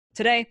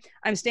Today,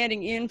 I'm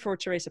standing in for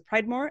Teresa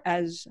Pridemore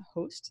as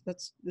host.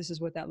 This is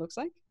what that looks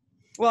like.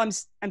 Well,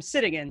 I'm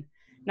sitting in,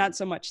 not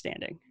so much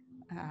standing.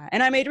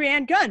 And I'm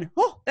Adrianne Gunn.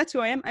 Oh, that's who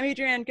I am. I'm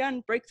Adrianne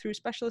Gunn, breakthrough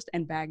specialist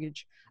and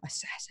baggage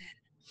assassin.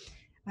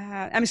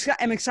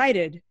 I'm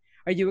excited.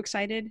 Are you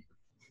excited?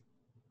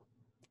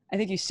 I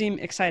think you seem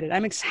excited.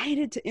 I'm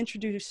excited to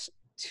introduce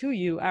to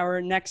you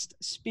our next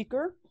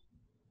speaker,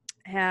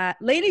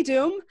 Lady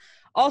Doom,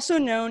 also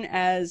known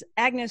as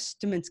Agnes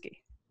Dominski.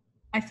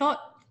 I thought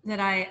that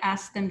I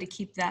asked them to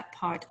keep that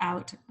part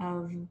out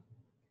of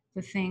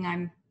the thing.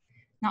 I'm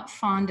not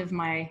fond of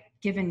my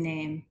given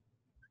name.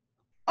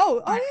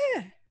 Oh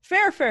yeah.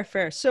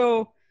 Fair.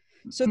 So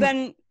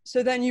then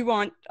you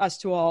want us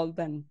to all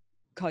then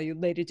call you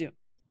Lady Doom.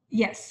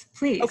 Yes,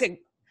 please.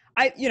 Okay.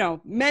 If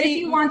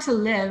you want to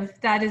live,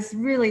 that is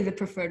really the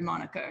preferred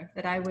moniker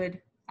that I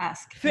would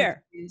ask.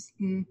 Fair.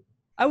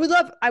 I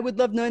would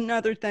love none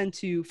other than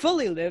to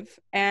fully live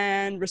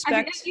and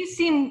respect. You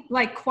seem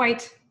like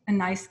quite a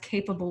nice,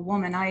 capable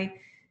woman. I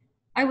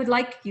would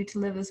like you to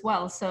live as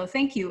well. So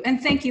thank you.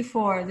 And thank you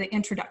for the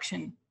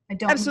introduction.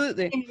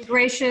 Absolutely. Be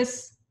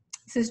gracious.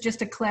 This is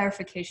just a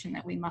clarification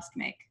that we must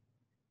make.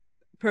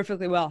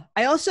 Perfectly well.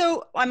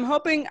 I'm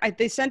hoping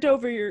they sent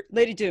over your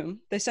Lady Doom.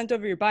 They sent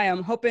over your bio.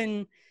 I'm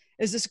hoping,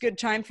 is this a good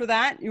time for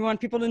that? You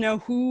want people to know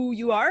who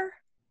you are?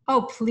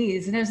 Oh,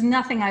 please. There's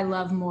nothing I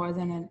love more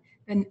than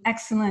an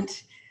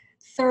excellent,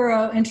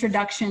 thorough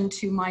introduction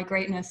to my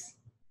greatness.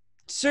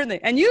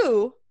 Certainly. And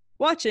you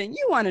watching,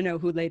 you want to know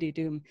who Lady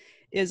Doom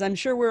is. I'm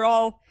sure we're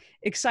all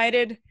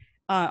excited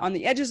on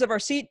the edges of our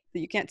seat that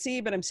you can't see,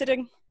 but I'm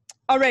sitting.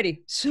 Alrighty.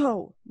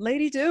 So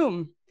Lady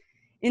Doom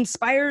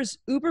inspires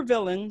uber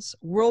villains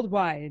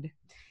worldwide,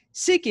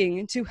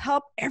 seeking to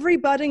help every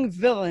budding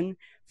villain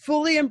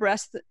fully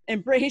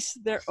embrace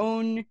their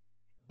own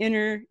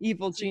inner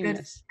evil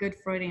genius. Good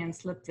Freudian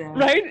slip there.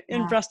 Right? Yeah.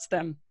 Embrace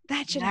them.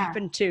 That should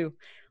happen too.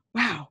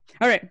 Wow.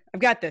 All right.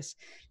 I've got this.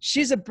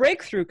 She's a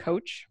breakthrough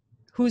coach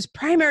whose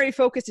primary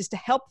focus is to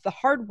help the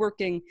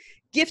hardworking,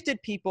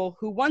 gifted people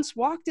who once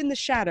walked in the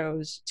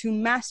shadows to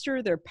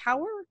master their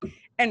power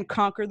and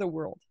conquer the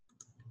world.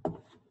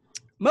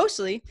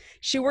 Mostly,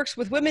 she works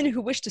with women who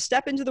wish to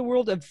step into the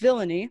world of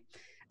villainy,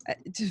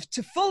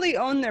 to fully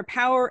own their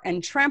power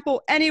and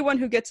trample anyone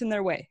who gets in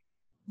their way.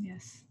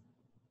 Yes.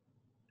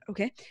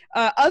 Okay.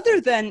 Other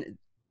than,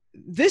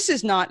 this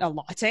is not a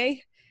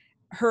latte,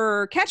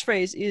 her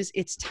catchphrase is,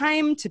 it's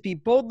time to be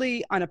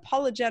boldly,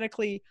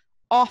 unapologetically,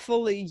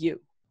 awfully you.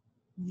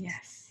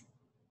 Yes.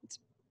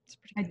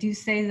 I do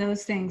say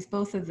those things,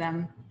 both of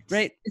them.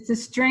 Right. It's a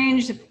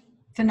strange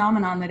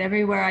phenomenon that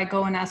everywhere I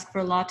go and ask for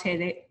a latte,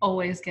 they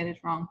always get it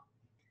wrong.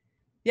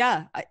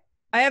 Yeah.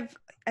 I have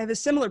a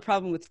similar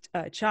problem with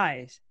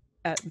chai.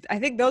 I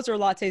think those are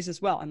lattes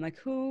as well. I'm like,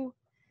 who's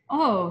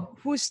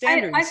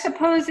standards? I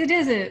suppose it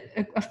is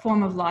a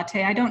form of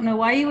latte. I don't know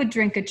why you would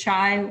drink a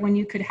chai when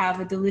you could have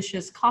a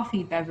delicious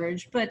coffee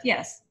beverage, but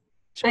yes,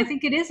 sure. I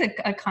think it is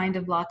a kind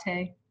of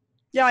latte.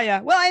 Yeah.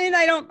 Well, I mean,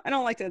 I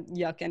don't like to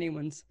yuck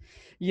anyone's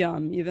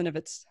yum, even if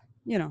it's,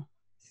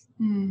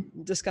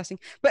 disgusting.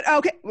 But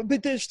okay,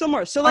 but there's still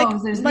more. So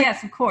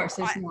yes, of course,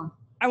 there's more.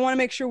 I want to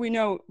make sure we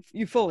know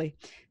you fully.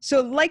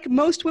 So like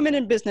most women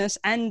in business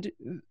and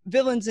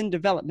villains in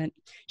development,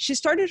 she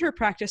started her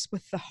practice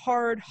with the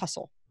hard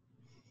hustle.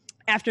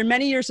 After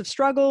many years of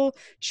struggle,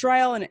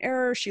 trial, and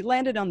error, she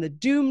landed on the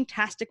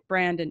Doom-tastic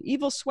brand and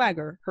evil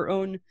swagger, her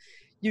own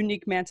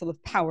unique mantle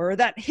of power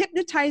that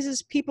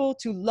hypnotizes people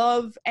to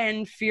love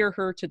and fear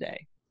her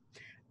today.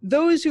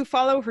 Those who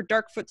follow her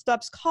dark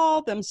footsteps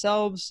call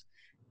themselves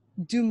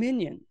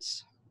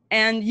Doominions.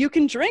 And you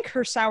can drink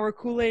her sour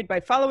Kool-Aid by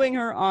following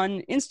her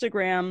on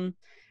Instagram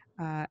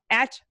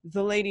at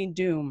the Lady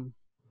Doom.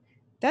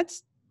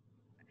 That's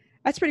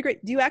pretty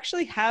great. Do you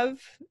actually have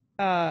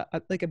a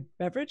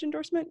beverage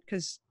endorsement?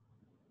 Because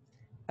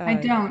I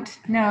don't.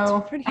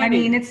 No. I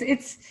mean, it's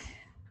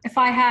if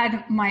I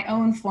had my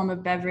own form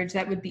of beverage,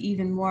 that would be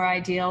even more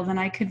ideal. Then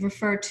I could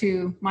refer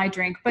to my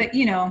drink. But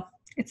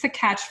it's a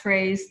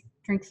catchphrase.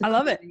 Drink the I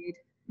love Kool-Aid.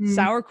 It.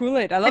 Sour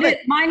Kool-Aid. I love it.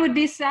 Mine would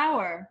be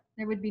sour.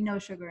 There would be no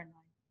sugar in mine.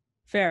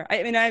 Fair.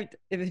 I mean,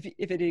 if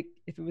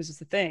it was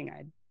just a thing,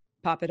 I'd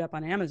pop it up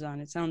on Amazon.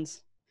 It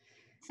sounds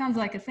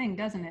like a thing,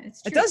 doesn't it?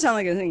 It's true. It does sound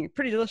like a thing.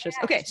 Pretty delicious.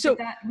 Yeah, okay, so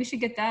we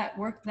should get that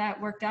worked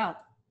out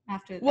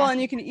after. Well,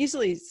 and you can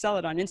easily sell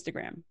it on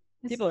Instagram.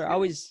 People are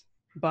always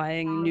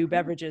buying new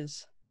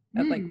beverages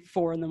at like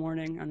 4 a.m.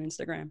 on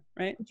Instagram,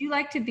 right? Would you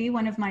like to be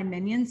one of my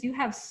minions? You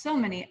have so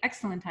many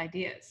excellent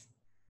ideas.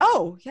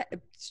 Oh, yeah,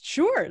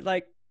 sure.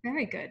 Like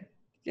very good.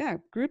 Yeah,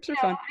 groups are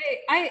fun.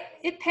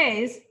 It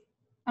pays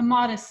a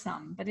modest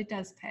sum, but it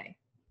does pay.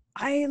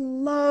 I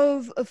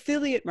love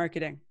affiliate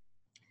marketing.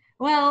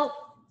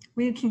 Well,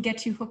 we can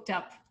get you hooked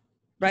up.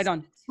 Right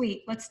on.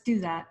 Sweet. Let's do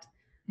that.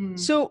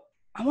 So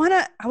I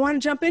wanna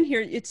jump in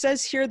here. It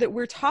says here that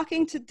we're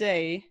talking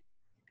today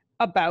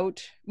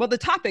about, well, the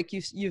topic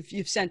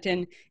you've sent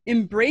in,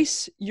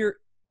 embrace your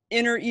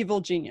inner evil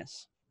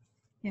genius.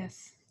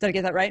 Yes. Did I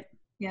get that right?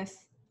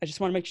 Yes. I just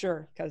want to make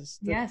sure because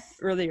yes,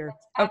 earlier.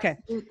 That's okay.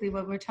 Absolutely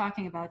what we're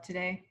talking about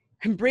today.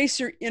 Embrace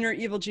your inner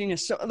evil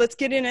genius. So let's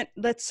get in it.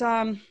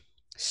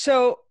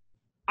 So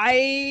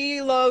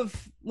I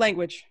love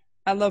language.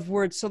 I love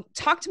words. So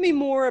talk to me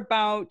more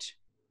about,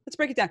 let's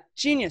break it down.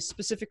 Genius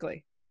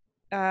specifically.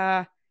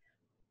 Tell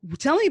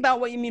me about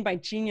what you mean by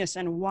genius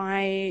and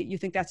why you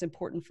think that's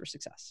important for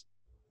success.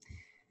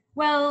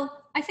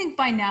 Well, I think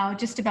by now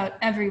just about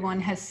everyone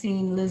has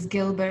seen Liz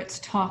Gilbert's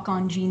talk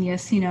on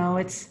genius.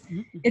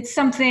 It's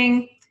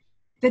something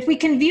that we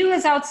can view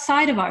as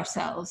outside of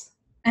ourselves,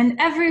 and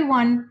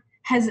everyone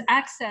has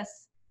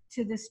access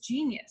to this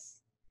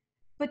genius.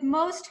 But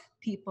most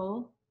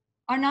people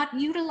are not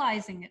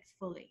utilizing it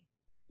fully.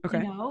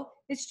 Okay.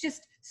 It's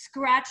just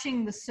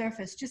scratching the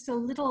surface, just a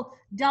little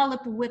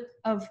dollop whip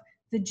of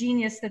the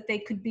genius that they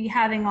could be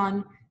having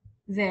on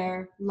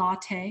their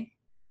latte,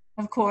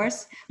 of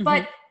course. Mm-hmm.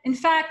 But in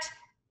fact,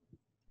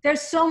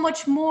 there's so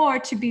much more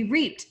to be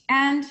reaped.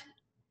 And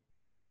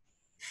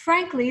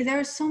frankly, there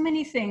are so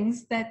many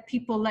things that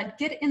people let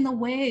get in the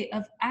way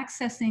of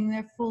accessing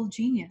their full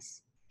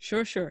genius.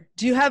 Sure.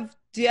 Do you have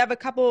a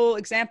couple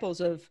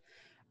examples of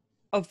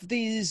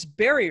these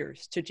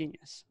barriers to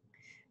genius?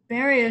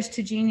 Barriers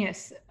to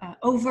genius,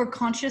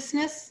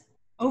 over-consciousness,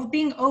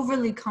 being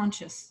overly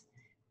conscious,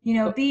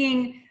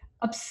 being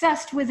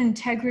obsessed with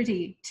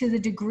integrity to the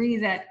degree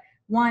that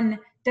one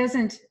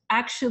doesn't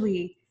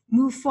actually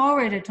move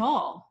forward at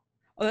all.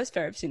 Oh, that's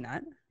fair. I've seen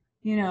that.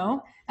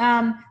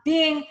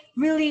 Being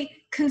really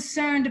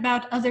concerned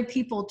about other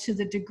people to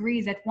the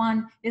degree that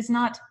one is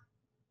not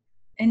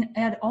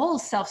at all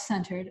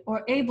self-centered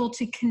or able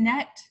to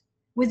connect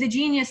with the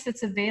genius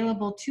that's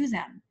available to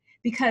them,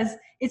 because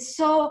it's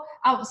so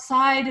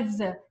outside of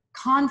the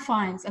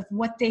confines of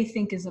what they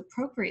think is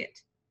appropriate.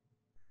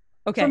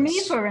 Okay. For me,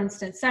 for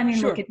instance,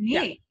 sure. Look at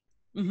me.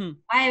 Yeah. Mm-hmm.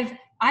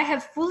 I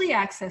have fully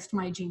accessed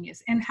my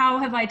genius. And how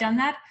have I done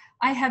that?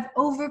 I have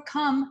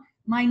overcome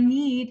my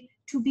need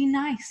to be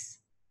nice.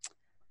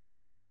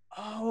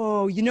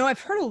 Oh,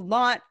 I've heard a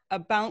lot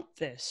about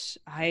this.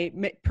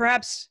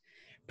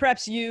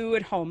 Perhaps you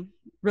at home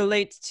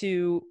relate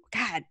to,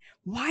 God,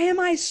 why am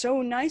I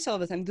so nice all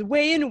the time? The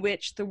way in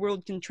which the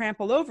world can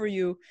trample over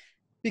you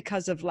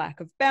because of lack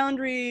of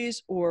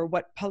boundaries or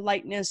what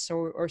politeness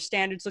or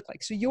standards look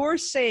like. So you're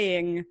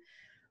saying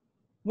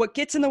what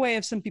gets in the way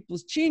of some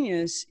people's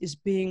genius is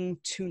being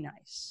too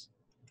nice.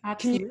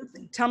 Absolutely.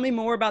 Can you tell me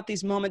more about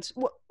these moments?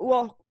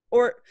 Well,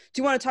 or do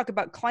you want to talk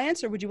about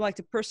clients, or would you like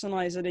to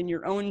personalize it in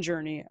your own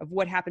journey of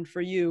what happened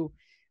for you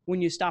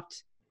when you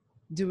stopped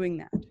doing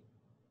that?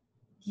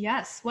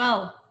 Yes.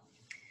 Well,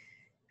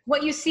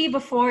 what you see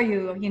before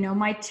you,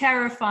 my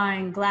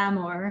terrifying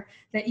glamour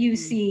that you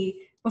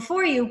see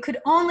before you could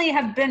only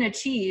have been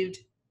achieved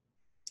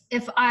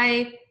if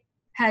I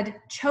had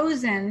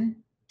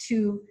chosen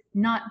to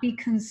not be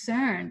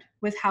concerned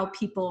with how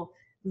people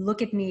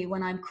look at me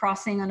when I'm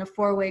crossing on a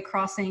four-way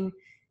crossing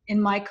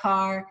in my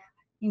car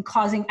and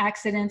causing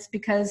accidents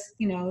because,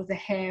 the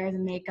hair, the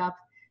makeup.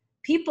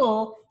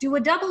 People do a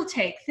double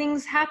take.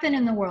 Things happen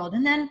in the world.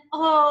 And then,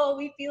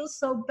 we feel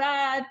so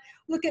bad.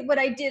 Look at what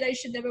I did. I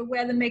should never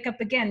wear the makeup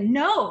again.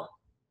 No.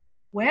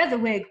 Wear the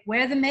wig.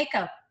 Wear the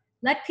makeup.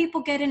 Let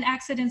people get in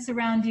accidents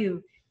around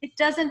you. It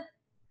doesn't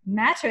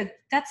matter.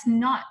 That's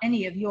not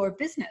any of your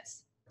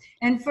business.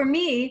 And for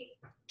me,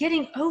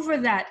 getting over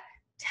that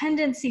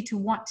tendency to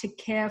want to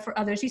care for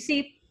others. You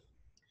see,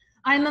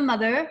 I'm a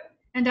mother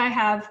and I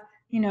have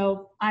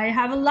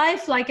a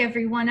life like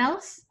everyone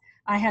else.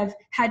 I have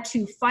had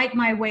to fight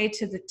my way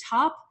to the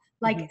top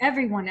like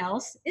everyone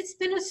else. It's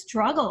been a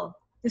struggle.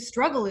 The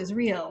struggle is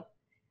real.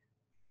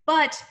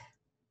 But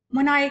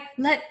when I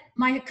let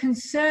my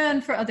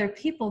concern for other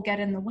people get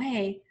in the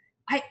way,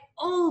 I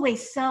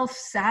always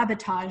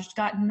self-sabotaged,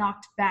 got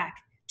knocked back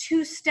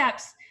 2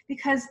 steps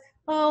because,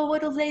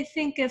 what'll they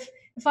think if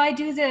I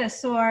do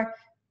this? Or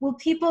will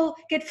people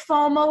get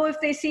FOMO if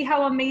they see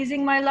how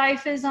amazing my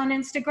life is on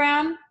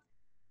Instagram?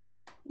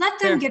 Let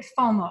them get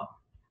FOMO.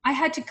 I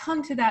had to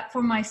come to that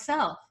for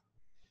myself.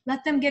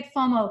 Let them get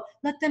FOMO.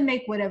 Let them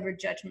make whatever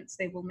judgments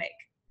they will make.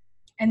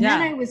 And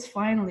then I was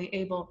finally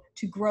able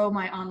to grow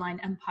my online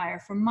empire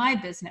for my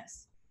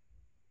business.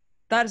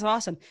 That is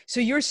awesome.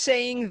 So you're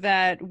saying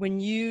that when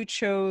you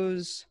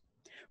chose,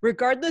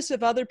 regardless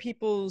of other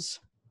people's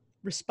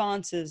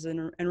responses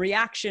and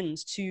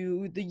reactions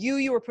to the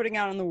you were putting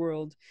out in the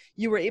world,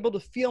 you were able to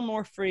feel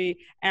more free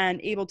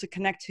and able to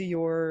connect to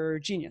your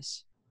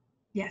genius.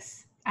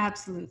 Yes,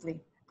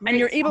 absolutely. Great. And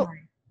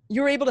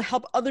you're able to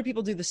help other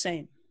people do the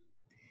same.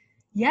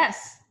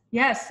 Yes.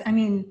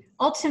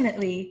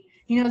 Ultimately,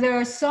 there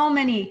are so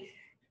many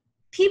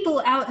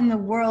people out in the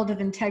world of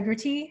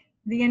integrity,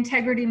 the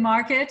integrity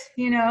market,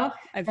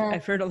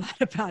 I've heard a lot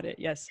about it.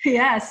 Yes.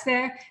 Yes.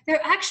 They're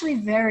actually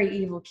very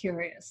evil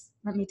curious.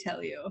 Let me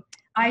tell you,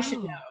 I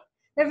should know.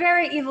 They're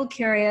very evil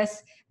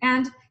curious,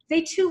 and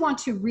they too want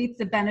to reap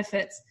the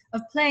benefits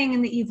of playing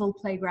in the evil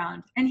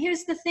playground. And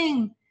here's the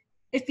thing.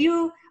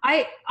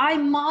 I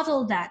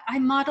model that. I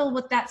model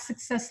what that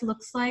success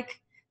looks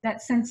like,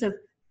 that sense of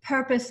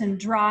purpose and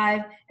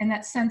drive, and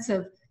that sense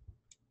of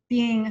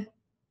being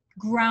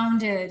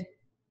grounded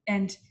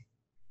and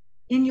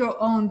in your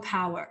own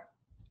power,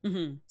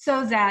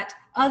 so that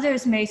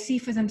others may see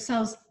for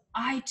themselves,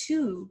 I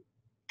too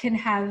can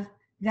have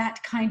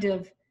that kind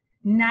of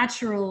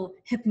natural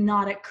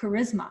hypnotic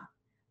charisma.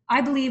 I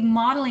believe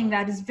modeling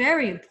that is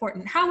very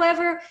important.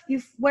 However,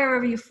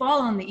 wherever you fall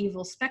on the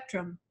evil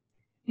spectrum,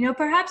 you know,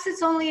 perhaps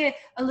it's only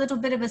a little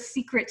bit of a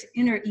secret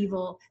inner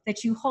evil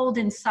that you hold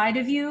inside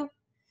of you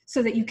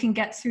so that you can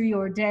get through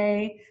your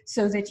day,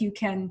 so that you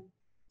can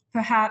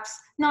perhaps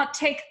not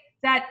take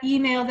that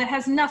email that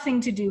has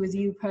nothing to do with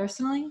you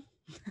personally.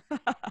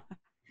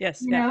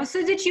 Yes. You know,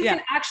 so that you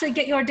can actually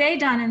get your day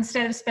done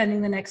instead of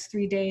spending the next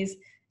 3 days,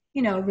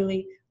 you know,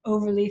 really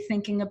overly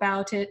thinking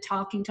about it,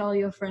 talking to all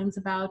your friends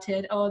about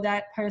it. Oh,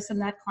 that person,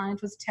 that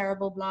client was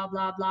terrible, blah,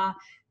 blah, blah.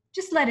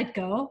 Just let it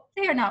go.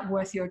 They are not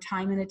worth your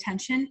time and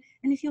attention.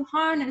 And if you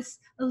harness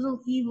a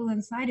little evil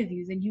inside of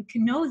you, then you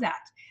can know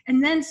that.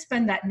 And then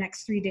spend that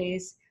next 3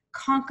 days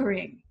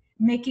conquering,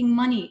 making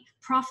money,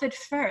 profit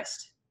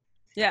first.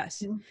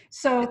 Yes.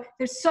 So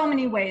there's so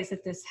many ways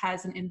that this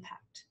has an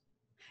impact.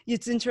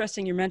 It's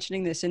interesting you're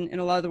mentioning this. In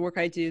a lot of the work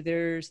I do,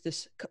 there's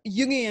this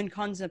Jungian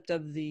concept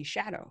of the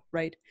shadow,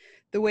 right?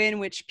 The way in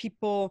which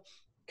people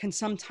can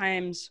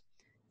sometimes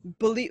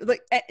believe,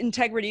 like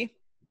integrity,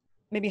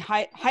 maybe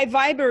high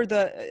vibe, or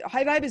the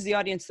high vibe is the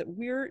audience that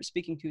we're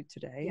speaking to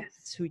today. Yes.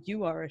 It's who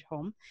you are at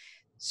home.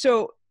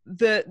 So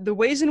the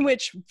ways in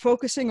which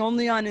focusing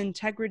only on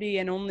integrity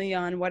and only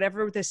on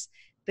whatever this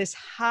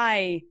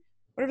high,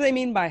 whatever they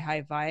mean by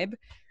high vibe,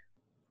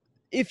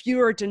 if you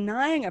are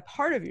denying a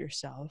part of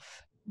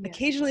yourself,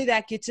 occasionally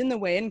that gets in the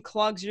way and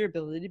clogs your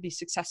ability to be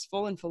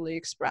successful and fully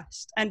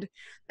expressed. And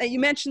you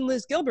mentioned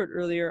Liz Gilbert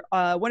earlier.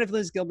 One of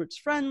Liz Gilbert's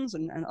friends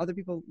and other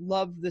people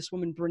love this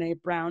woman, Brene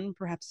Brown.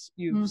 Perhaps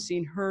you've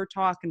seen her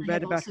talk and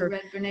read about her. I've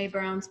also read Brene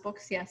Brown's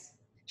books, yes.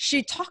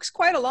 She talks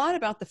quite a lot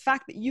about the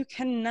fact that you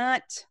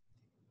cannot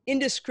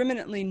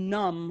indiscriminately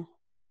numb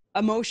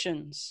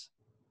emotions,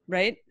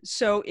 right?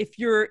 So if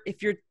you're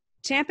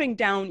tamping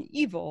down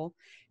evil,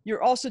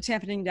 you're also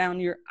tamping down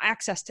your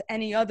access to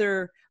any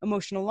other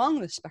emotion along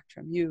the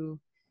spectrum. You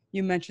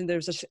mentioned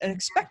there's a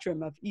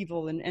spectrum of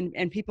evil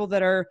and people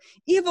that are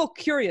evil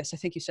curious, I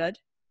think you said.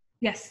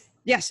 Yes.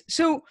 Yes.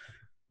 So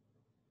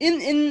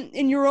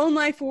in your own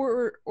life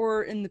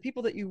or in the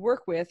people that you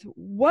work with,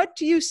 what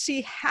do you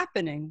see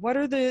happening? What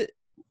are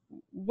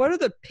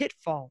the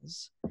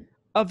pitfalls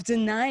of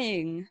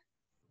denying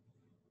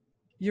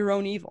your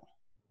own evil?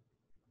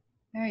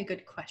 Very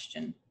good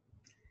question.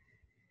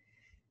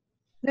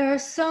 There are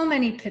so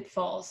many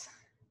pitfalls.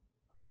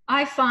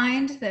 I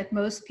find that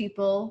most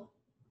people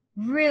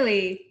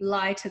really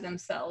lie to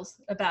themselves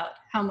about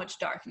how much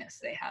darkness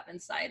they have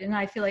inside. And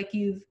I feel like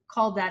you've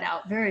called that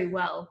out very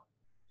well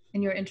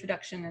in your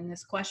introduction in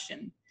this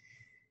question.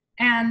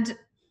 And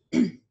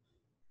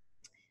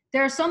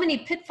there are so many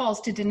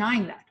pitfalls to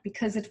denying that,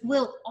 because it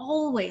will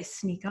always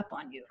sneak up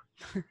on you.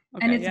 Okay,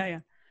 and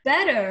it's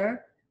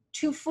better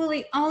to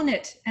fully own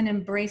it and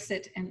embrace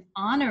it and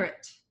honor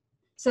it,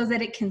 so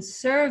that it can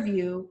serve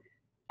you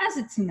as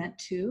it's meant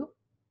to,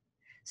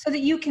 so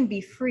that you can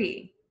be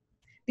free.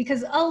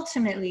 Because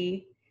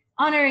ultimately,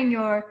 honoring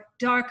your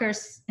darker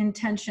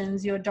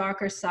intentions, your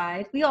darker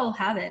side, we all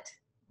have it.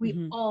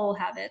 We all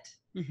have it.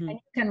 And you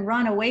can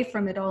run away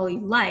from it all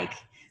you like,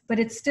 but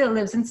it still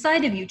lives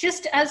inside of you.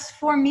 Just as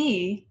for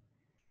me,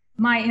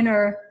 my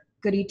inner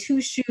goody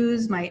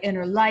two-shoes, my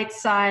inner light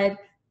side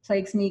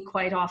plagues me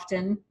quite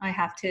often, I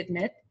have to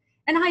admit.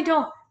 And I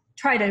don't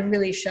try to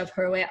really shove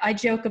her away. I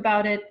joke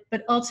about it,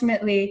 but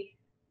ultimately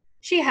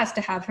she has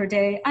to have her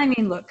day. I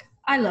mean, look,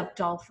 I love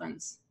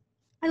dolphins.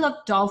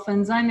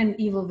 I'm an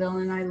evil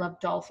villain. I love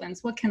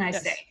dolphins. What can I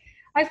say?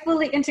 I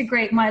fully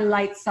integrate my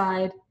light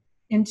side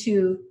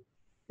into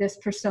this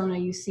persona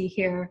you see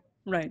here.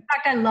 Right. In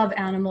fact, I love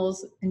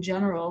animals in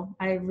general.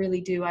 I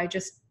really do. I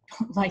just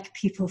don't like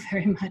people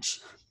very much.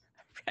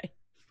 Right.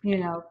 You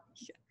know,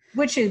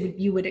 which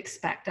you would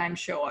expect, I'm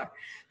sure.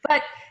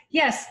 But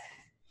yes,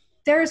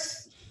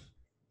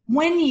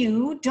 when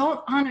you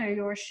don't honor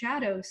your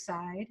shadow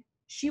side,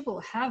 she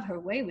will have her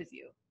way with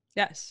you.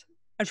 Yes.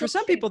 And for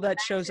some people that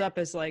shows up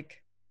as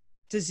like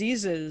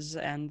diseases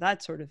and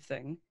that sort of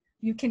thing.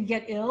 You can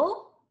get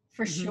ill,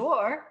 for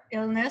sure.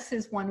 Illness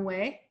is one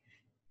way.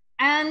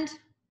 And,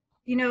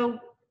 you know,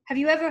 have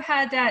you ever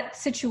had that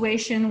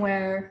situation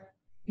where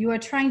you are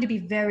trying to be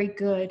very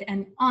good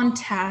and on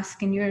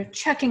task, and you're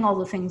checking all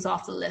the things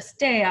off the list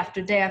day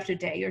after day after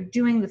day. You're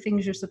doing the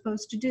things you're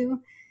supposed to do.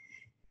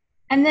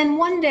 And then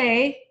one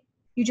day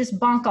you just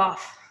bonk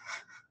off.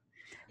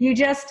 You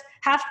just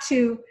have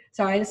to,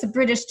 sorry, it's a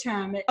British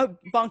term.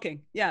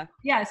 Bonking. Yeah.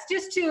 Yes.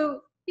 Just to,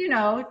 you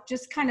know,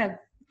 just kind of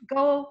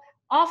go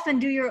off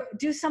and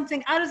do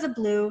something out of the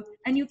blue,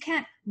 and you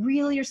can't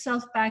reel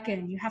yourself back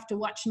in. You have to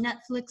watch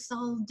Netflix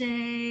all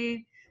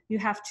day. You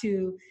have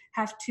to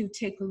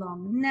take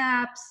long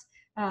naps.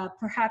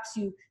 Perhaps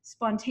you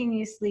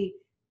spontaneously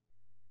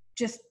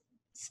just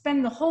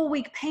spend the whole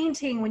week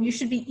painting when you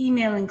should be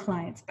emailing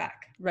clients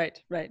back.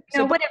 Right, right.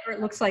 So whatever it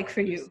looks like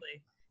for you.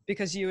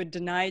 Because you had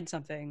denied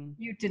something.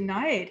 You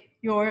denied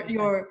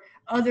your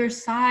other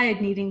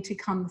side needing to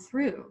come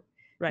through.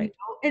 Right.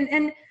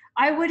 And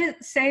I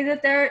wouldn't say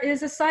that there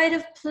is a side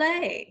of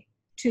play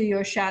to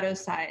your shadow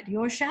side.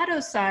 Your shadow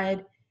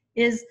side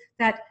is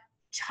that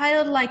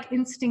childlike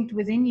instinct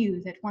within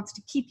you that wants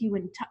to keep you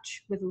in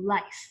touch with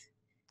life.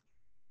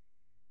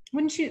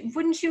 Wouldn't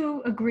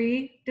you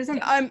agree?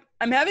 I'm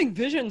having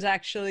visions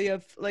actually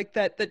of like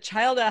that the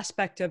child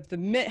aspect of the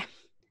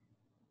myth.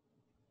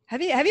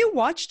 Have you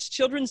watched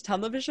children's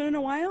television in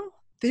a while?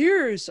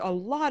 There's a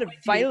lot of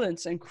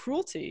violence and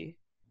cruelty.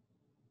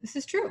 This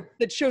is true.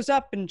 That shows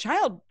up in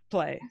child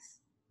play.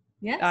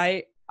 Yes.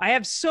 I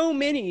have so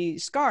many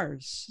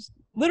scars,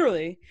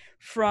 literally,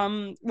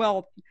 from,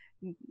 well,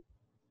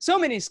 so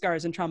many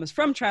scars and traumas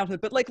from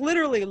childhood, but like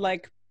literally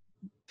like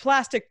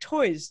plastic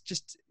toys,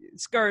 just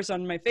scars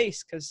on my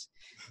face, because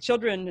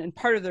children, and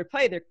part of their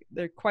play,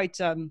 they're quite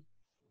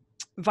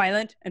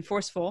violent and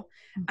forceful,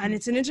 and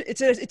it's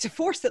a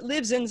force that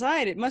lives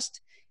inside. It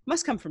must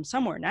come from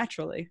somewhere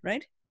naturally,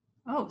 right?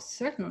 Oh,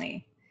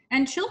 certainly.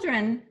 And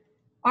children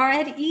are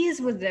at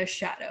ease with their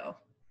shadow.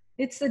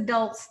 It's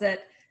adults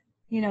that,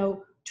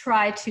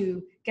 try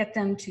to get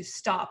them to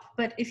stop.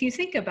 But if you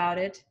think about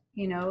it,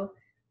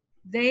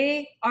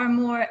 they are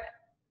more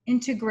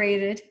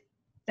integrated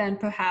than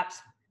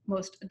perhaps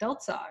most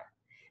adults are.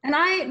 And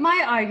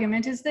my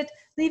argument is that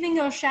leaving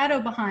your shadow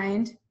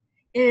behind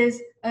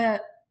is a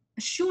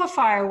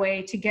surefire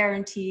way to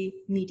guarantee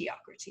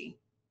mediocrity.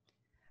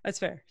 That's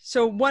fair.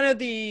 So one of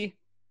the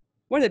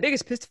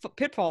biggest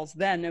pitfalls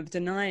then of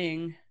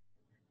denying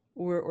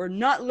or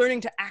not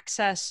learning to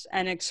access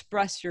and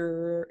express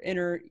your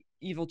inner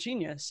evil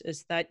genius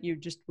is that you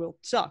just will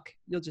suck.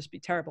 You'll just be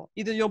terrible.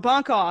 Either you'll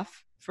bonk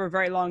off for a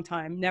very long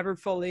time, never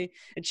fully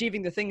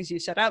achieving the things you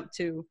set out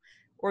to,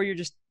 or you're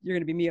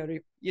going to be mediocre.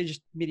 You're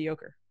just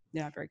mediocre.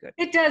 You're not very good.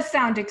 It does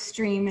sound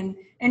extreme.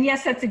 And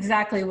yes, that's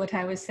exactly what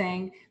I was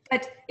saying.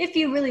 But if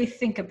you really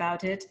think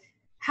about it,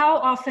 how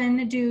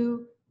often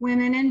do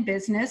women in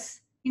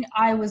business,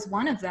 I was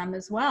one of them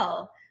as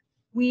well,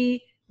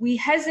 we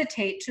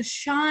hesitate to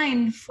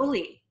shine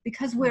fully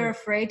because we're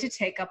afraid to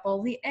take up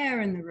all the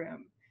air in the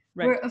room.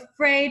 Right. We're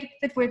afraid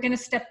that we're going to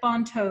step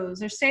on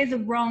toes or say the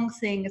wrong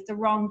thing at the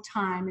wrong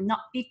time and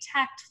not be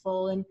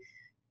tactful, and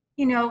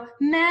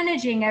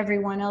managing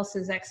everyone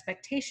else's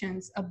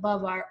expectations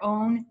above our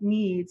own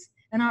needs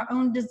and our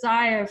own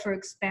desire for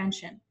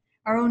expansion,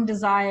 our own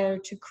desire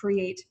to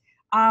create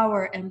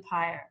our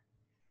empire.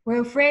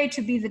 We're afraid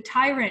to be the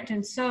tyrant,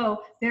 and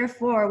so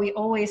therefore we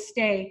always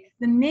stay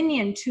the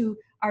minion to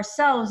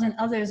ourselves and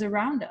others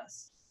around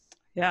us.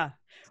 Yeah.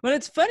 Well,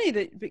 it's funny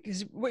that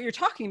because what you're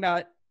talking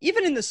about,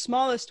 even in the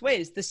smallest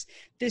ways, this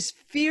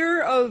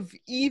fear of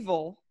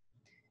evil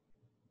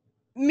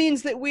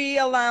means that we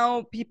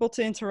allow people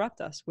to interrupt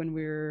us when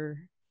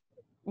we're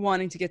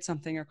wanting to get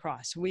something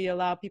across. We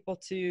allow people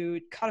to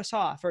cut us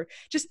off, or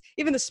just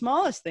even the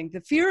smallest thing.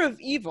 The fear of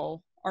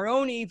evil, our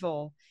own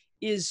evil,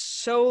 is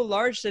so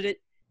large that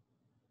it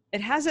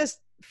has us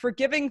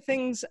forgiving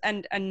things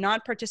and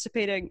not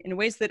participating in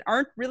ways that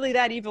aren't really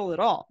that evil at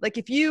all. Like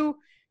if you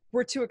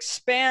were to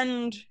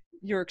expand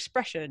your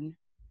expression,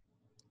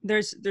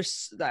 there's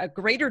a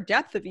greater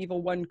depth of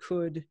evil one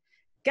could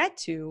get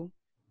to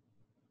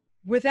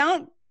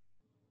without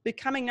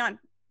becoming not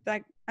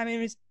that,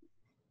 it's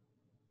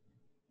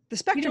the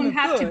spectrum of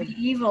good. You don't have to be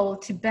evil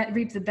to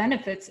reap the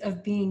benefits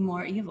of being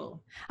more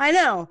evil. I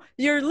know.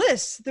 Your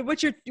list,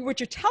 what you're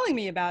telling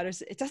me about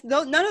is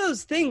none of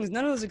those things,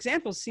 none of those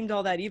examples seemed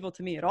all that evil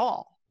to me at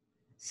all.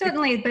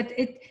 Certainly, but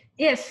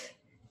if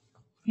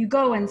you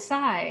go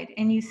inside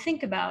and you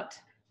think about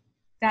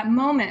that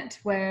moment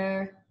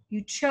where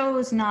you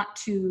chose not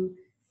to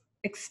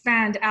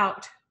expand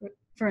out,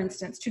 for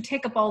instance, to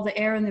take up all the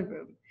air in the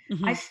room.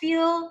 Mm-hmm. I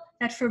feel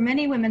that for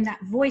many women, that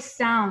voice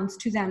sounds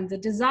to them the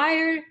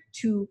desire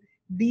to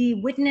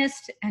be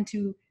witnessed and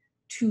to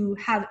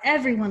have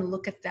everyone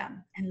look at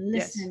them and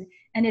listen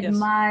and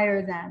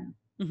admire them.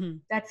 Mm-hmm.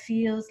 That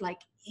feels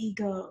like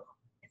ego.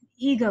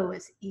 Ego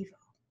is evil.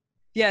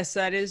 Yes,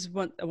 that is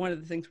one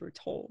of the things we're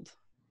told,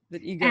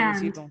 that ego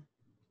is evil.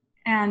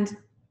 And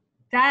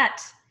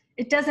that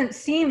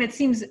it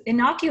seems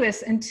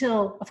innocuous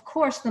until, of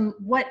course,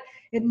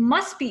 it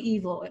must be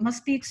evil. It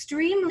must be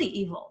extremely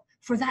evil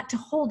for that to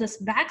hold us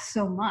back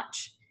so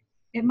much.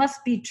 It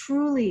must be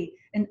truly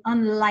an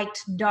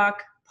unliked,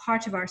 dark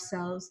part of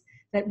ourselves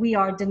that we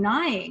are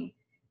denying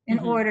in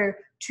order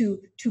to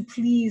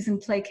please and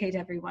placate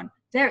everyone.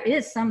 There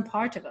is some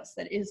part of us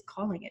that is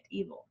calling it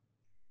evil.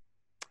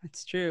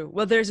 That's true.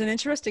 Well, there's an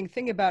interesting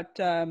thing about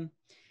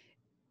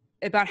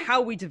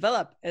how we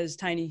develop as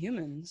tiny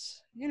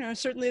humans.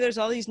 Certainly there's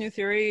all these new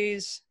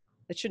theories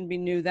that shouldn't be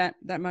new that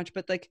much,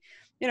 but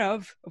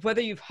of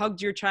whether you've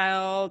hugged your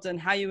child and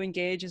how you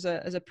engage as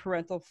a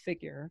parental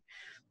figure.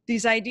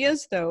 These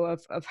ideas, though,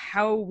 of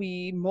how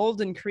we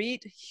mold and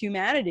create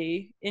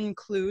humanity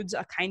includes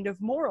a kind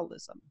of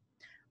moralism,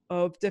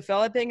 of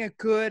developing a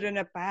good and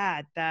a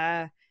bad,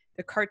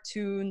 the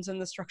cartoons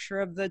and the structure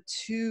of the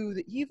two,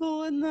 the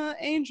evil and the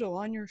angel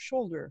on your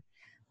shoulder.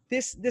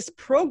 This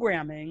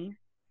programming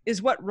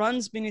is what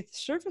runs beneath the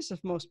surface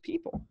of most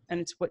people. And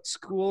it's what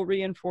school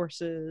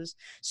reinforces.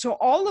 So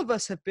all of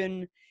us have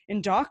been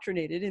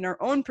indoctrinated in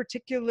our own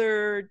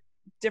particular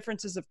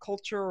differences of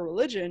culture or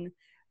religion,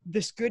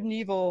 this good and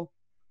evil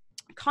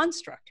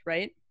construct,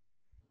 right?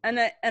 And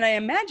I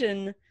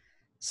imagine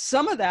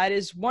some of that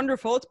is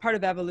wonderful. It's part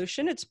of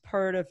evolution. It's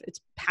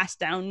passed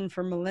down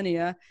for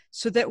millennia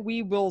so that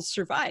we will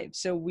survive.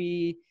 So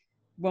we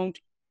won't,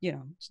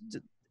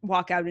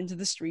 walk out into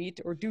the street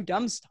or do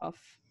dumb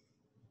stuff.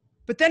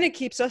 But then it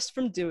keeps us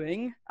from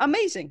doing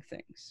amazing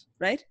things,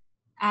 right?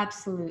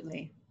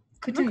 Absolutely.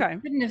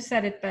 Couldn't have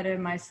said it better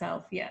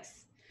myself.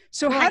 Yes.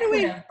 So how do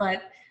we?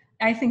 But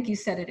I think you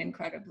said it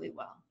incredibly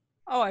well.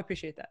 Oh, I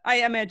appreciate that.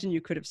 I imagine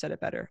you could have said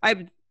it better.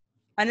 And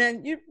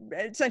then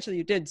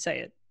you did say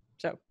it.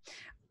 So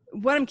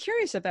what I'm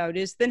curious about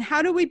is then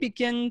how do we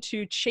begin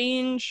to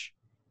change,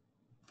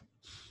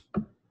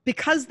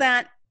 because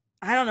that,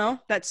 I don't know,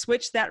 that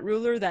switch, that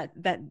ruler,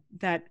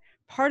 that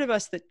part of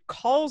us that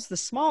calls the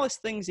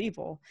smallest things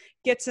evil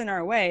gets in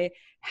our way.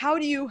 How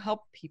do you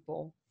help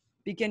people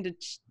begin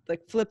to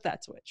flip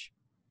that switch?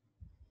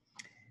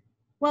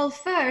 Well,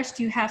 first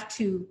you have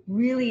to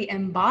really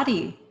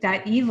embody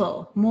that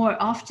evil more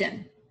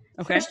often.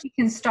 Okay. First, you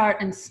can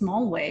start in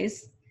small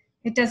ways.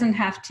 It doesn't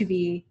have to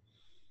be,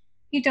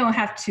 you don't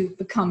have to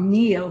become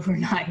me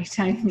overnight.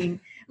 I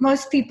mean,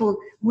 most people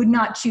would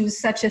not choose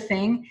such a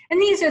thing. And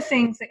these are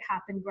things that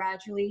happen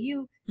gradually.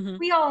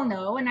 We all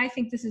know, and I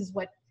think this is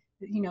what,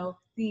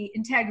 the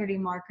integrity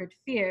market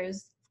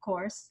fears, of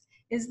course,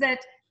 is that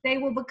they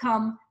will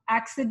become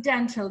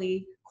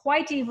accidentally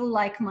quite evil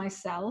like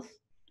myself.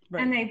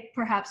 Right. And they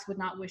perhaps would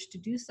not wish to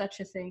do such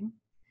a thing.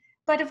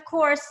 But of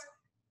course,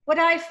 what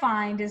I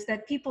find is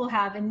that people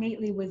have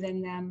innately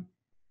within them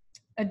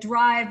a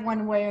drive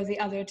one way or the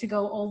other to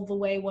go all the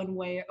way one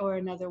way or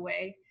another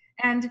way.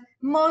 And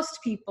most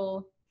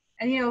people,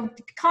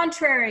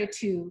 contrary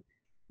to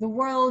the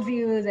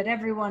worldview that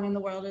everyone in the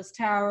world is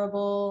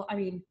terrible, I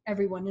mean,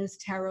 everyone is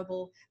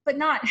terrible, but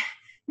not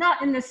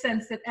in the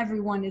sense that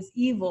everyone is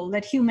evil,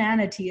 that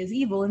humanity is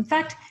evil. In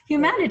fact,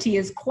 humanity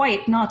is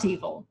quite not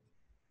evil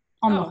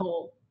on the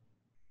whole.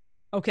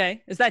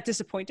 Okay. Is that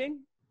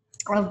disappointing?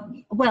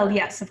 Well,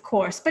 yes, of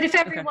course. But if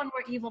everyone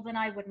were evil, then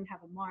I wouldn't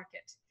have a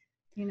market,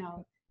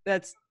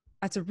 That's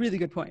a really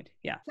good point.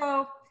 Yeah.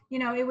 So,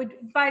 it would,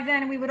 by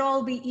then we would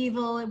all be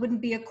evil. It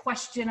wouldn't be a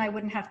question. I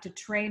wouldn't have to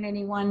train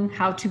anyone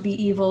how to be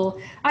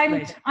evil.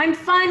 I'm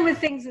fine with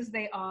things as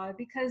they are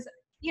because,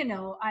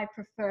 I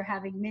prefer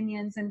having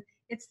minions, and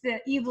it's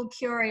the evil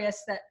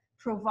curious that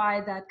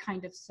provide that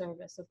kind of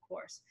service, of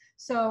course.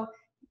 So,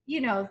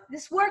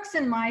 this works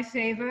in my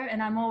favor,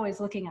 and I'm always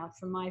looking out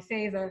for my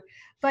favor.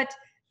 But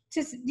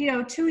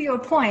to your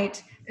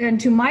point, and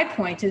to my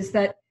point, is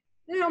that,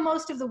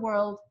 most of the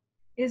world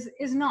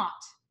is not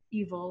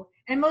evil,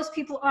 and most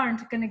people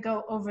aren't going to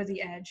go over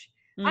the edge.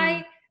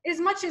 As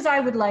much as I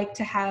would like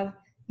to have,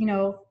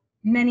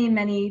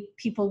 many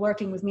people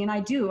working with me, and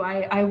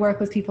I work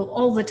with people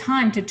all the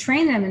time to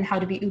train them in how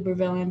to be uber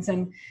villains,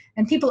 and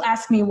people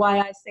ask me why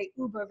I say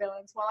uber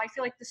villains. Well, I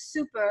feel like the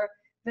super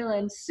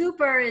villain,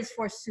 super is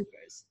for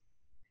supers,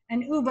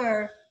 and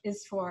uber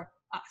is for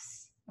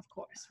us, of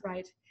course,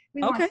 right?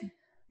 We want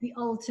the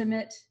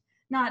ultimate,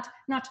 not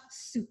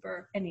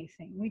super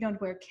anything. We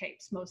don't wear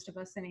capes, most of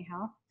us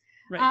anyhow.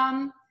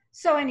 Right.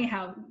 So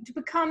anyhow, to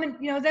become,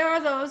 there are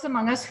those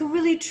among us who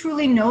really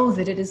truly know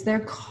that it is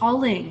their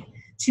calling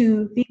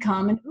to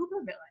become an uber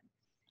villain.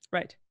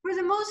 Right. For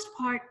the most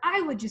part,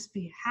 I would just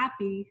be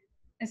happy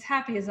as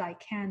I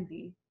can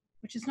be,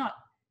 which is not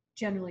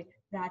generally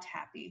that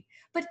happy.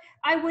 But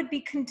I would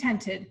be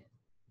contented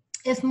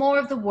if more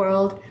of the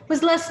world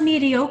was less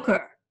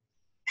mediocre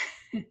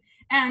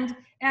and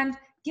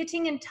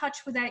getting in touch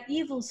with that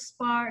evil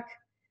spark,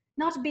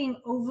 not being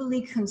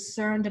overly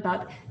concerned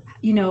about,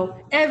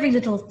 every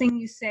little thing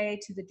you say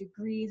to the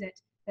degree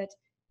that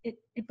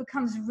it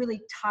becomes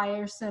really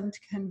tiresome to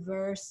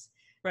converse.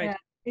 Right.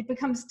 It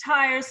becomes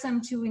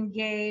tiresome to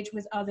engage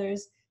with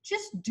others.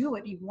 Just do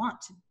what you want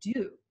to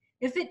do.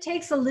 If it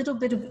takes a little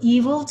bit of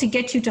evil to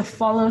get you to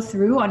follow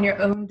through on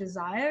your own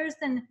desires,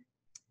 then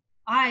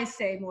I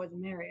say more the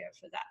merrier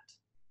for that.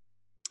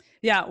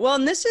 Yeah, well,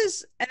 and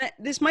this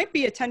might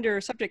be a tender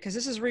subject because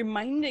this is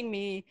reminding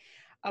me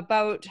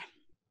about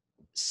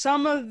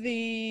some of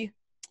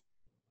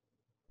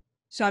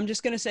so I'm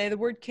just going to say the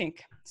word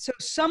kink. So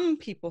some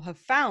people have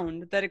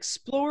found that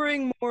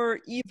exploring more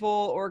evil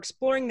or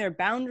exploring their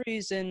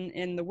boundaries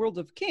in the world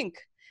of kink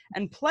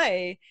and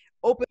play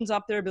opens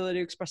up their ability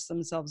to express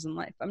themselves in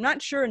life. I'm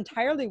not sure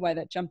entirely why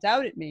that jumped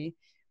out at me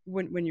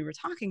when you were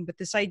talking, but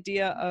this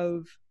idea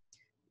of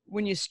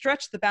when you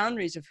stretch the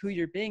boundaries of who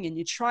you're being and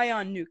you try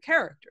on new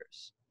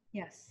characters,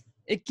 yes,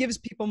 it gives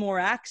people more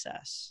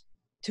access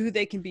to who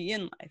they can be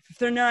in life. If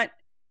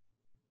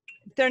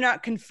they're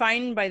not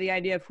confined by the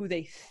idea of who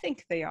they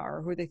think they are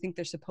or who they think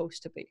they're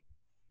supposed to be.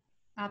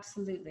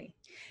 Absolutely.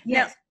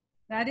 Yes,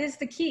 that is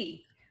the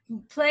key.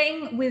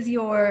 Playing with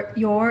your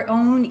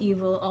own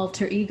evil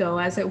alter ego,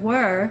 as it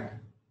were,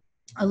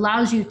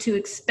 allows you to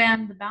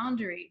expand the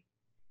boundary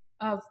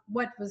of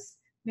what was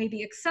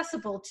maybe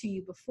accessible to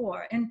you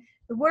before. And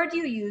the word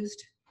you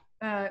used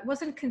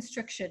wasn't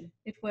constriction,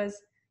 it was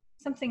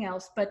something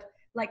else, but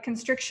like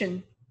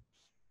constriction.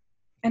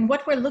 And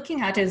what we're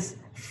looking at is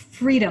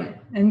freedom,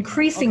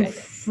 increasing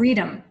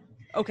freedom.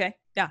 Okay,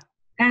 yeah.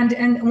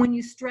 And when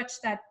you stretch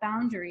that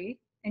boundary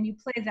and you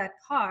play that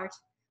part,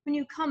 when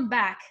you come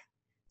back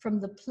from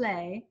the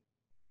play,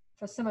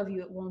 for some of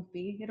you it won't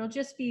be, it'll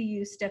just be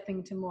you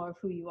stepping to more of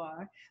who you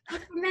are.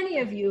 But for many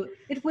of you,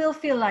 it will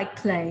feel like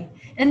play.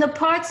 And the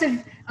parts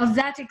of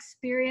that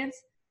experience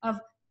of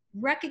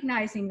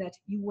recognizing that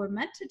you were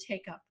meant to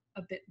take up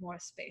a bit more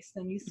space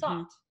than you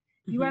thought.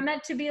 Mm-hmm. You are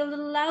meant to be a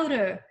little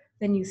louder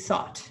than you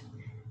thought.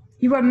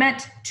 You are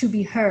meant to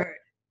be heard.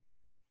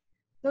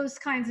 Those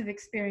kinds of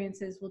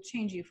experiences will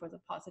change you for the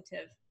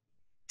positive.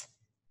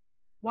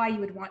 Why you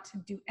would want to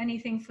do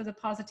anything for the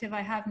positive,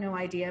 I have no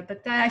idea,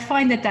 but I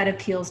find that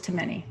appeals to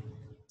many.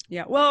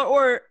 Yeah, well,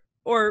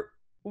 or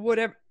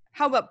whatever.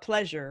 How about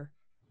pleasure?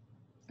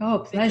 Oh,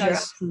 pleasure,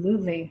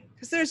 absolutely.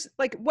 Because there's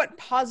like what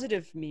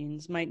positive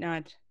means might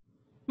not,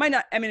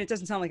 I mean, it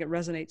doesn't sound like it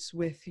resonates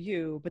with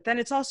you, but then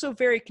it's also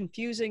very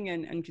confusing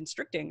and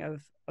constricting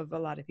of a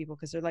lot of people,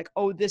 because they're like,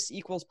 oh, this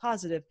equals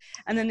positive.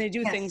 And then they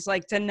do things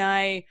like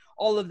deny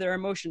all of their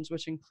emotions,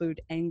 which include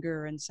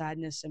anger and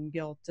sadness and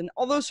guilt and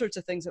all those sorts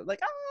of things that like,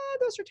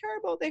 those are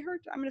terrible. They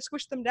hurt. I'm going to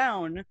squish them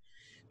down.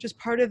 Just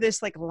part of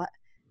this, like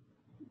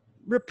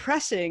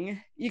repressing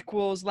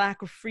equals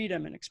lack of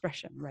freedom and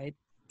expression, right?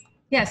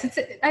 Yes.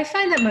 I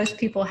find that most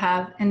people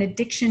have an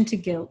addiction to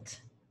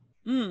guilt.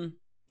 An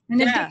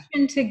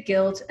addiction to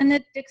guilt, an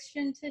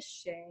addiction to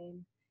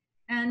shame.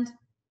 And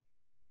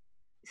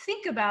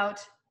think about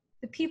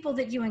the people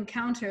that you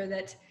encounter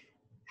that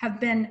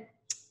have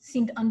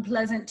seemed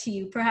unpleasant to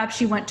you. Perhaps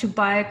you went to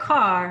buy a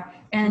car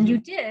and you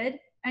did,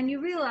 and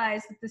you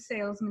realized that the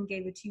salesman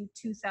gave it to you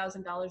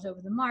 $2,000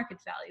 over the market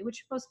value,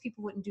 which most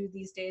people wouldn't do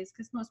these days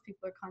because most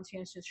people are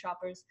conscientious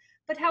shoppers.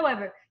 But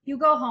however, you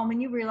go home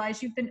and you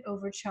realize you've been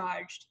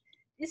overcharged.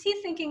 Is he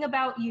thinking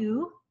about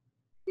you?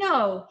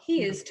 No,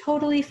 he is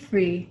totally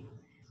free.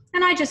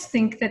 And I just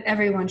think that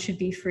everyone should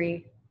be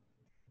free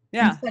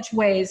in such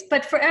ways.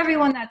 But for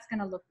everyone, that's going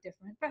to look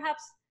different.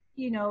 Perhaps,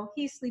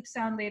 he sleeps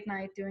soundly at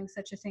night doing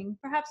such a thing.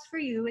 Perhaps for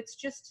you, it's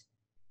just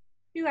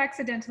you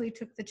accidentally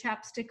took the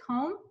chapstick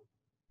home.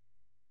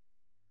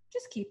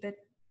 Just keep it.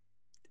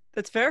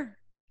 That's fair.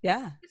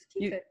 Yeah. Just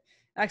keep it.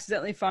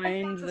 Accidentally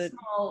find that's a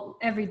small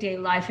everyday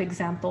life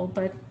example,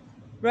 but.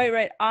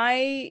 Right.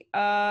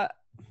 I'm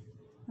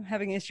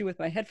having an issue with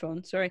my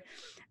headphones. Sorry.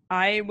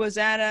 I was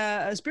at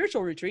a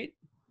spiritual retreat,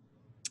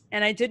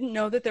 and I didn't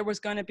know that there was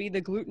going to be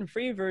the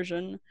gluten-free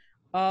version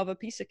of a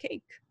piece of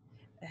cake.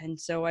 And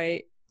so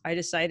I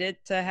decided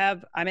to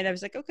have, I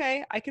was like,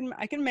 okay, I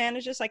can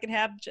manage this. I can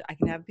have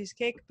a piece of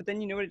cake. But then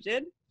you know what it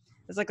did?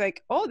 It's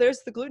like, oh,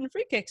 there's the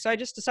gluten-free cake. So I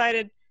just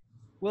decided,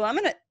 well, I'm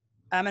going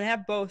to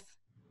have both,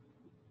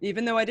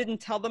 even though I didn't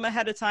tell them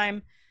ahead of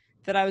time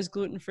that I was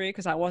gluten-free,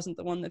 because I wasn't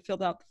the one that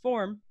filled out the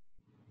form.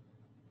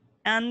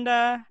 And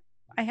I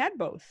had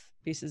both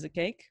pieces of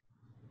cake.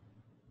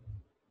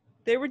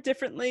 They were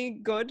differently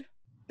good.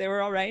 They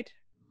were all right.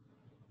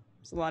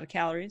 It's a lot of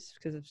calories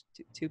because of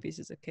two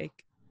pieces of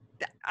cake.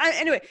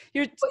 Anyway,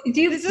 you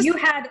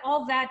had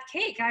all that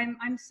cake.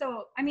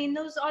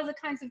 Those are the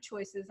kinds of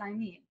choices I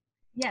mean.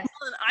 Yes.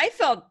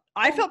 Well,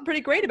 I felt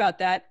pretty great about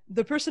that.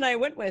 The person I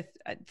went with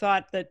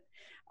thought that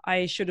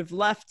I should have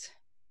left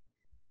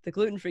the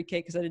gluten-free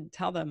cake because I didn't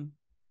tell them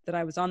that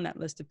I was on that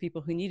list of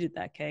people who needed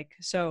that cake.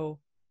 So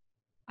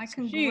I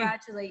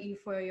congratulate you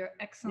for your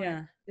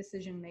excellent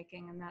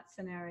decision-making in that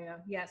scenario.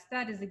 Yes,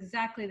 that is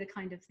exactly the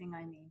kind of thing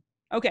I mean.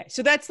 Okay.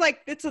 So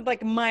it's a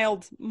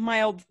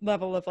mild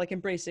level of like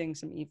embracing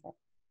some evil.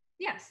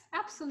 Yes,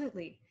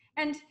 absolutely.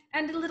 And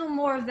a little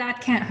more of that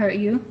can't hurt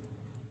you.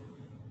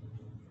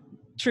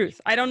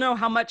 Truth. I don't know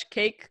how much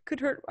cake could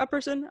hurt a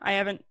person. I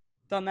haven't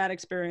done that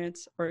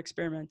experience or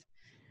experiment.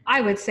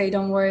 I would say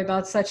don't worry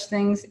about such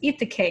things. Eat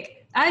the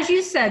cake. As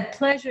you said,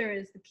 pleasure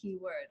is the key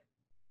word.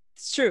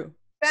 It's true.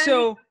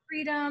 Expanding your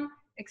freedom,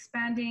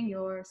 expanding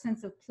your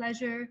sense of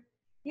pleasure.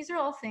 These are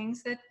all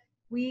things that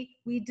we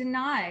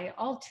deny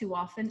all too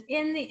often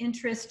in the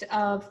interest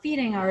of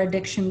feeding our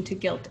addiction to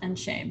guilt and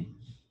shame.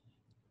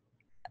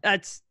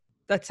 That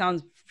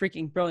sounds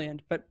freaking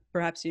brilliant, but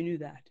perhaps you knew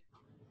that.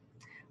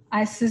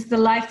 This is the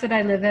life that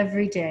I live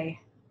every day.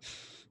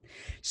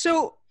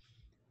 So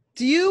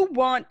do you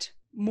want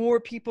more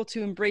people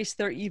to embrace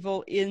their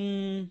evil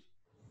in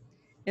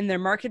their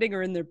marketing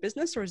or in their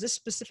business, or is this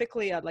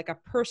specifically a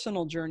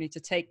personal journey to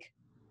take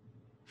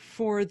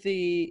for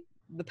the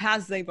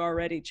paths they've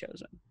already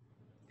chosen?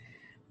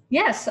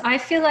 Yes, I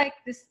feel like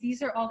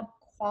these are all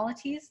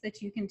qualities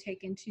that you can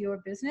take into your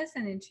business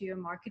and into your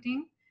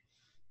marketing.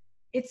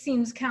 It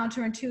seems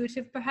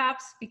counterintuitive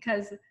perhaps,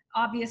 because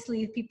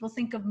obviously people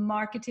think of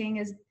marketing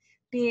as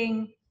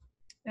being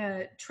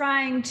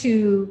trying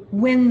to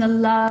win the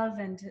love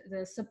and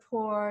the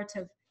support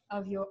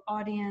of your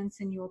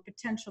audience and your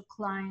potential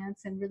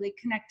clients and really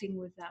connecting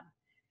with them.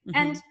 Mm-hmm.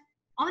 And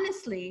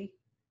honestly,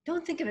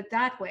 don't think of it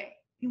that way.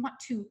 You want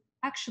to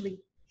actually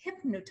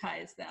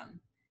hypnotize them.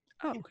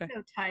 Oh, okay.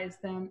 Hypnotize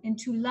them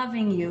into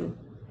loving you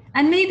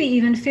and maybe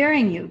even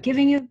fearing you,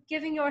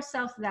 giving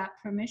yourself that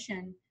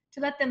permission to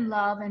let them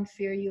love and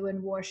fear you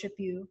and worship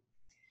you.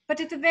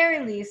 But at the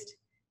very least,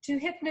 to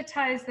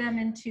hypnotize them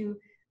into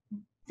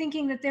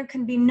thinking that there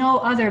can be no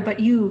other but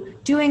you,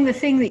 doing the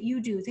thing that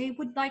you do. They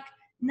would like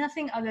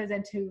nothing other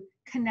than to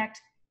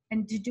connect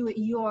and to do it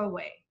your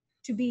way,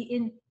 to be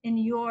in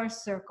your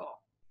circle.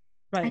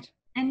 Right.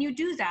 And you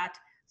do that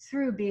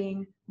through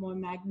being more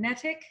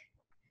magnetic.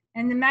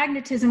 And the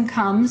magnetism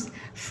comes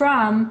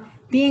from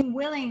being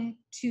willing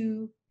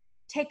to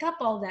take up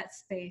all that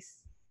space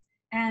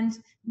and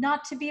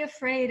not to be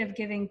afraid of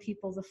giving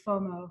people the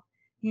FOMO,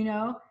 you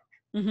know?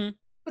 Mm-hmm.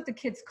 What the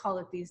kids call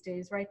it these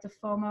days, right? The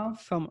FOMO.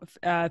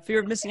 FOMO, fear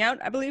of missing out,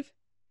 I believe.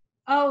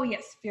 Oh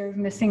yes, fear of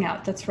missing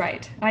out. That's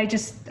right. I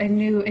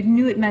knew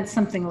it meant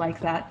something like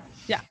that.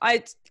 Yeah,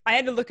 I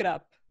had to look it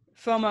up.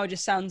 FOMO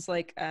just sounds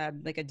like a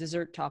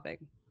dessert topping.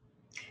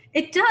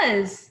 It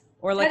does.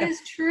 Or like that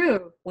is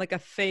true. Like a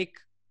fake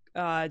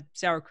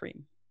sour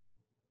cream.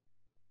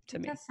 To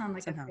me, it does sound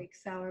like somehow. A fake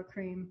sour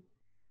cream.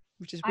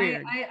 Which is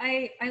weird.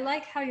 I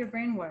like how your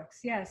brain works.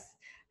 Yes.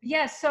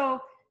 So,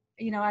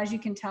 as you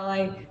can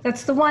tell,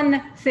 that's the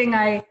one thing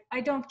I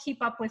don't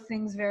keep up with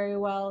things very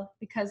well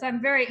because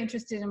I'm very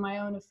interested in my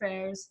own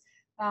affairs,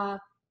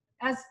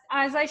 as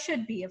I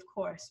should be, of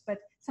course. But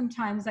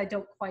sometimes I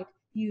don't quite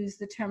use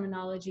the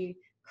terminology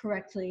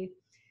correctly.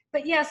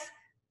 But yes,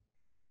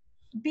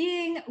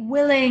 being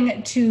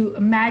willing to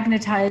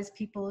magnetize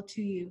people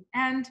to you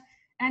and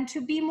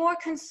to be more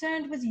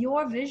concerned with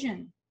your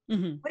vision.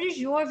 Mm-hmm. What is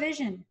your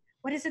vision?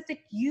 What is it that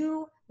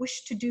you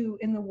wish to do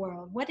in the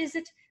world? What is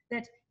it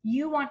that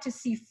you want to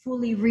see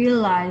fully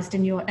realized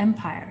in your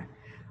empire?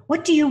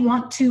 What do you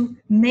want to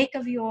make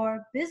of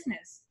your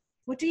business?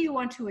 What do you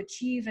want to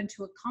achieve and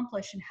to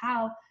accomplish? And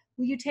how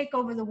will you take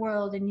over the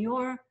world in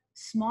your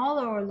small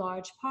or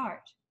large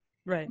part?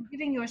 Right. And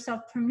giving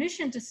yourself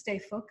permission to stay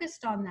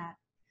focused on that.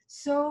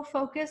 So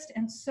focused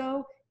and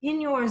so in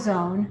your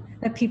zone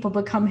that people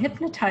become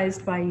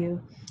hypnotized by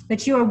you,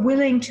 that you are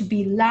willing to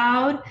be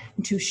loud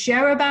and to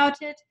share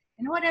about it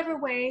in whatever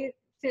way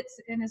fits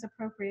and is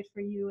appropriate for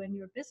you and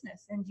your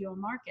business and your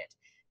market.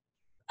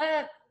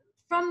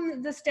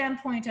 From the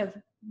standpoint of,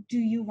 do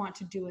you want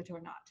to do it or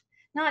not?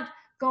 Not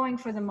going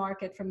for the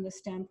market from the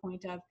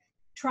standpoint of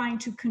trying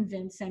to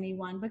convince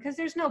anyone, because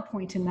there's no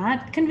point in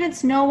that.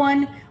 Convince no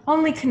one,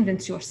 only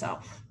convince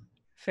yourself.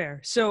 Fair.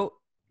 So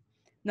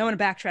now I want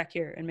to backtrack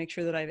here and make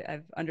sure that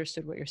I've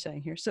understood what you're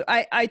saying here. So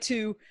I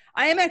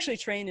am actually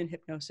trained in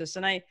hypnosis,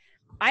 and I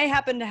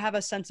happen to have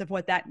a sense of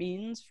what that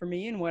means for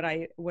me and what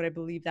I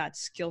believe that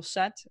skill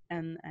set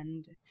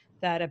and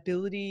that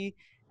ability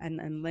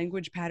and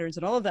language patterns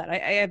and all of that. I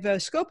have a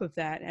scope of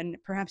that, and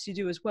perhaps you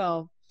do as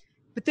well.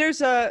 But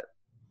there's a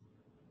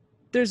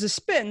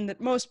spin that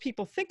most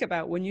people think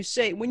about when you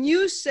say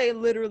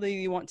literally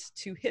you want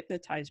to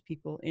hypnotize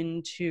people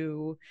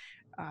into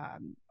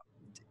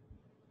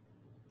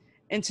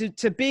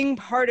being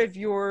part of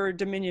your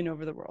dominion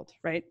over the world,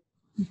 right?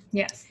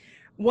 Yes.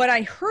 What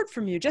I heard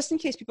from you, just in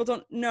case people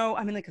don't know,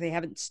 I mean, like they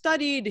haven't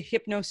studied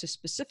hypnosis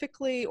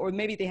specifically, or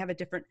maybe they have a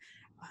different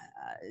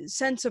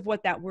sense of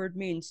what that word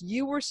means.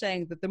 You were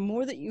saying that the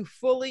more that you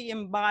fully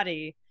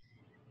embody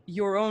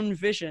your own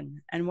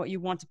vision and what you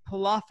want to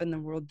pull off in the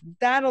world,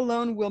 that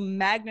alone will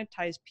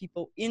magnetize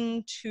people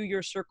into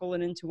your circle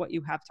and into what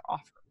you have to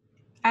offer.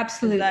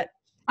 Absolutely.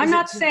 I'm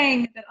not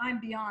saying that I'm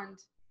beyond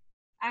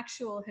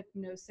actual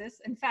hypnosis.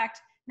 In fact,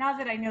 now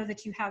that I know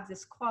that you have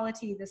this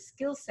quality, this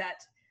skill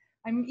set,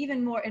 I'm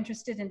even more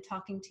interested in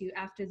talking to you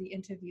after the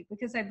interview,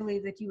 because I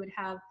believe that you would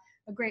have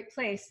a great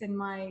place in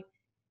my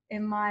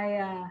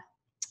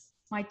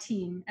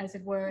team, as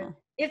it were,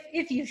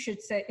 if you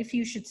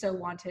should so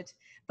want it.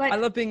 But I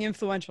love being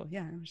influential.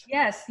 Yeah.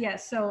 Yes.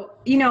 So,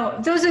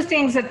 those are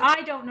things that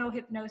I don't know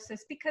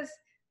hypnosis, because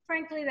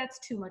frankly, that's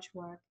too much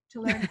work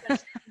to learn such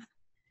things.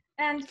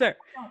 And fair.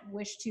 I don't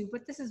wish to,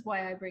 but this is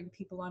why I bring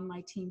people on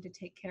my team to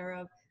take care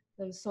of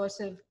those sorts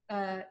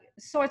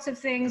of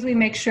things. We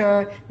make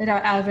sure that our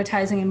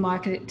advertising and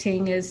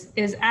marketing is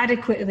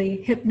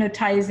adequately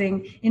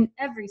hypnotizing in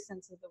every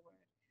sense of the word.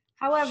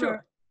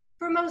 However,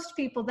 for most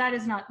people, that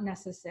is not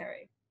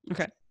necessary.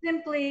 Okay.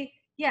 Simply,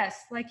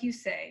 yes, like you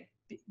say,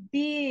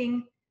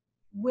 being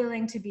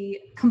willing to be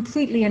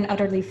completely and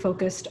utterly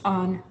focused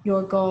on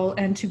your goal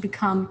and to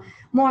become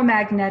more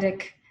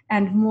magnetic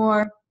and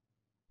more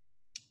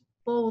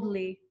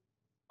boldly,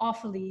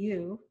 awfully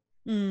you,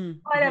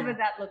 whatever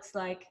that looks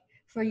like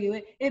for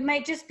you. It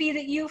might just be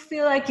that you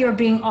feel like you're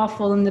being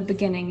awful in the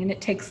beginning, and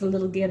it takes a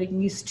little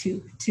getting used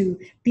to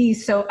be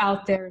so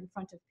out there in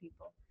front of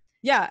people.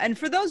 Yeah, and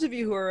for those of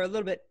you who are a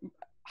little bit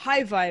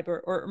high vibe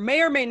or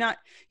may or may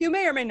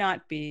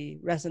not be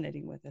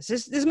resonating with this.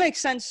 This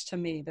makes sense to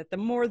me, that the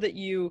more that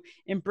you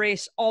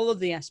embrace all of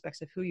the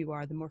aspects of who you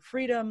are, the more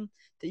freedom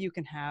that you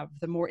can have,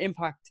 the more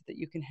impact that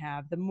you can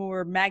have, the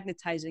more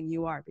magnetizing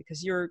you are,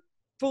 because you're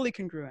fully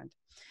congruent.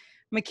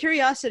 My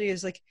curiosity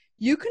is, like,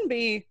 you can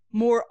be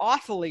more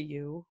awfully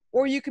you,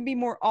 or you can be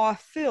more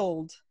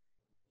awe-filled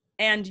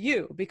and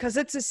you, because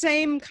it's the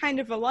same kind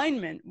of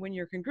alignment when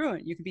you're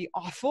congruent. You can be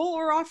awful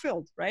or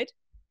off-filled, right?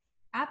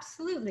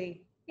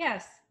 Absolutely.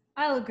 Yes,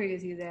 I'll agree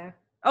with you there.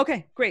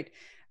 Okay, great.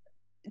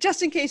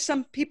 Just in case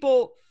some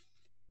people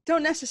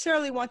don't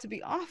necessarily want to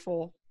be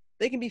awful,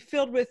 they can be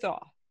filled with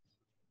awe.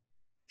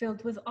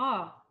 Filled with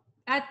awe.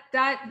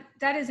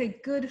 That is a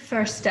good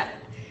first step.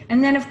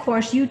 And then of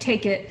course you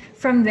take it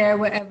from there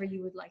wherever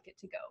you would like it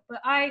to go. But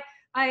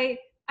I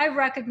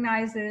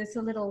recognize that it's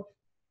a little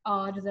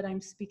odd that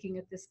I'm speaking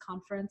at this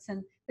conference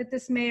and that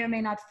this may or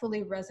may not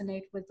fully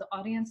resonate with the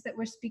audience that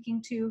we're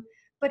speaking to,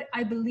 but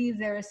I believe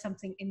there is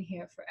something in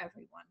here for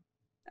everyone.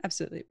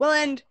 Absolutely. Well,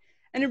 and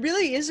it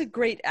really is a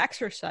great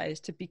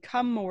exercise to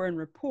become more in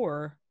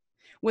rapport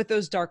with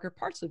those darker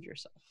parts of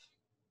yourself.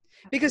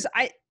 Because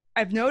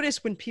I've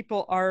noticed when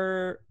people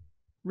are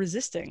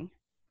resisting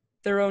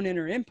their own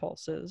inner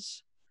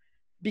impulses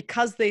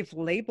because they've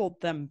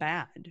labeled them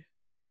bad,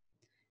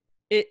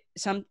 it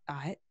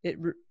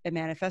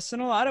manifests in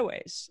a lot of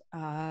ways.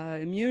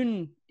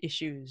 Immune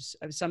issues.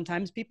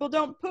 Sometimes people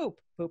don't poop.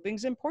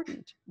 Pooping's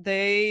important.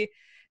 They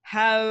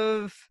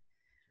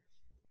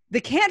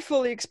can't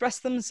fully express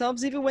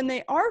themselves even when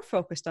they are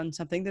focused on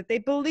something that they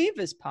believe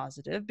is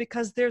positive,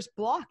 because there's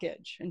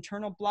blockage,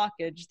 internal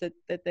blockage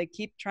that they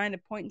keep trying to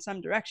point in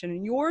some direction.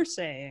 And you're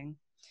saying,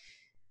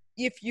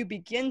 if you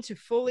begin to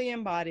fully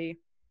embody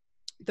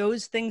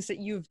those things that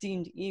you've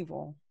deemed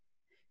evil,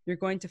 you're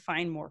going to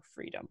find more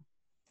freedom.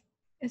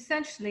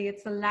 Essentially,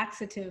 it's a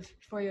laxative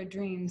for your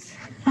dreams.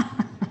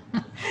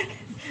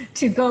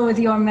 To go with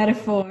your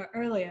metaphor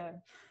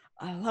earlier.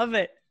 I love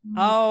it.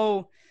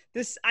 Oh,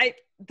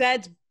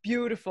 that's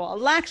beautiful. A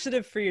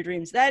laxative for your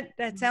dreams. That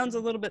sounds a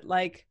little bit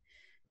like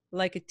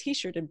a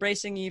t-shirt,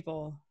 embracing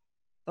evil,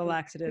 the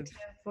laxative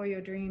for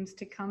your dreams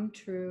to come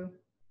true.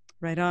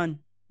 Right on.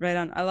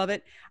 I love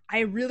it. I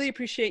really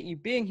appreciate you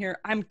being here.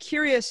 I'm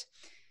curious.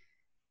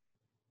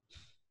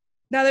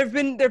 Now there've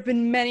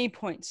been many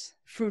points,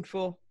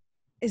 fruitful.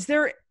 Is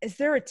there a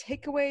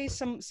takeaway,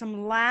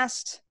 some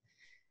last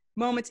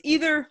moments?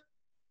 Either,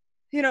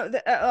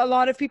 a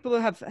lot of people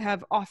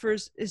have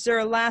offers. Is there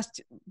a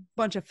last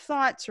bunch of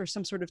thoughts or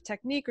some sort of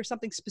technique or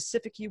something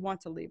specific you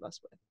want to leave us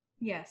with?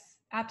 Yes,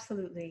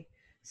 absolutely.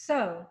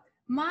 So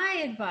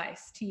my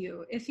advice to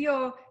you, if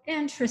you're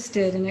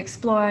interested in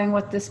exploring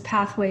what this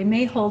pathway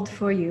may hold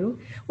for you,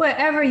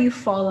 wherever you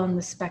fall on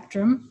the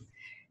spectrum,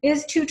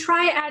 is to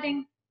try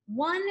adding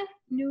one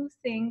new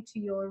thing to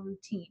your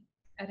routine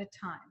at a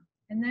time,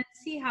 and then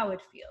see how it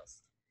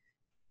feels.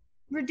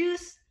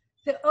 Reduce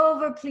the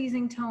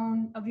over-pleasing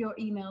tone of your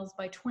emails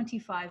by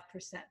 25%.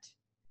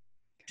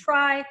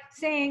 Try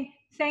saying,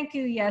 thank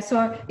you, yes,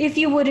 or if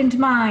you wouldn't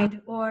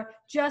mind, or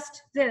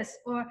just this,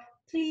 or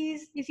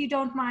please, if you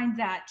don't mind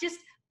that. Just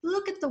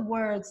look at the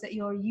words that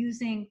you're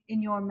using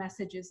in your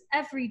messages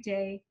every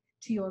day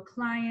to your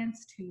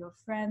clients, to your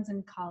friends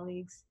and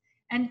colleagues,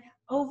 and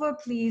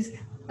over-please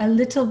a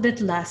little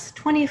bit less.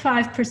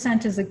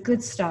 25% is a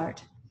good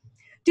start.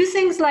 Do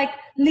things like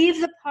leave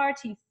the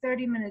party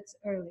 30 minutes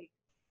early.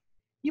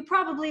 You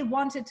probably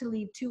wanted to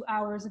leave 2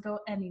 hours ago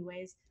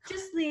anyways.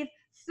 Just leave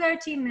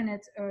 30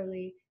 minutes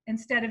early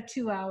instead of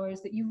 2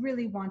 hours that you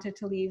really wanted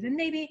to leave. And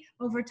maybe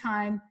over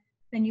time,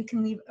 then you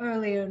can leave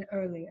earlier and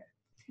earlier.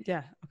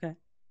 Yeah, okay.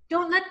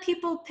 Don't let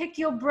people pick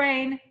your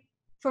brain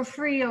for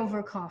free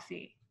over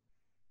coffee.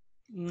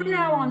 From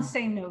now on,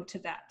 say no to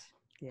that.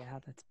 Yeah,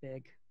 that's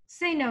big.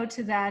 Say no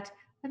to that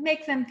and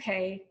make them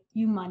pay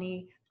you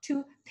money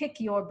to pick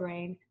your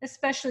brain,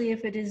 especially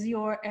if it is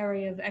your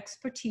area of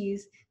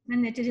expertise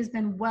and that it has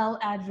been well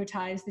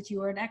advertised that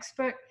you are an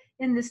expert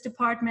in this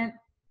department.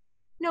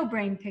 No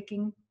brain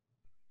picking.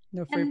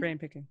 No free brain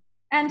picking.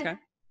 And okay.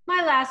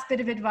 My last bit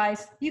of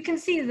advice, you can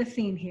see the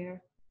theme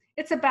here.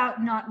 It's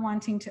about not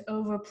wanting to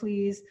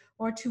overplease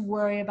or to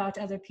worry about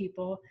other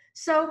people.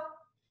 So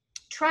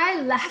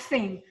try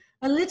laughing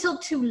a little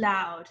too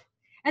loud.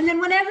 And then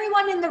when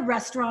everyone in the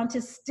restaurant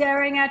is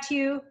staring at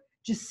you,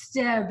 just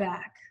stare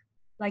back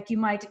like you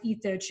might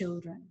eat their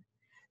children.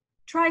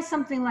 Try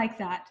something like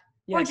that.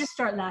 Yes. Or just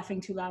start laughing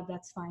too loud.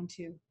 That's fine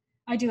too.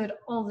 I do it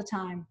all the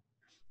time.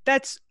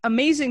 That's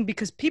amazing,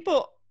 because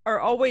people are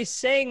always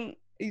saying,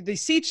 they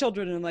see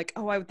children and like,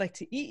 oh, I would like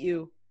to eat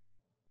you,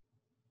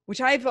 which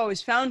I've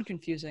always found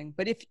confusing.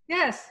 But if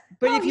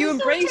if you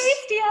embrace, so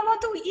tasty, I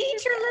want to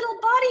eat your little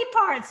body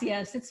parts.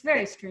 Yes, it's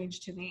very strange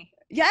to me.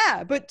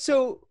 Yeah, but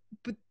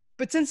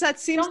since that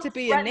seems to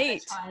be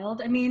innate,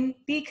 child. I mean,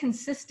 be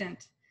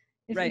consistent.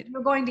 If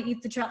you're going to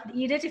eat the child,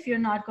 eat it. If you're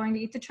not going to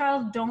eat the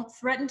child, don't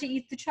threaten to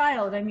eat the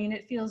child. I mean,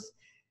 it feels,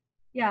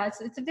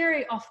 it's a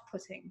very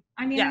off-putting.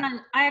 I mean,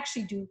 I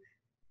actually do.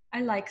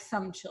 I like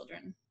some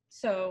children,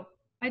 so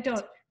I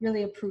don't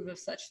really approve of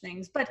such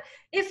things. But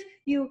if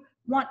you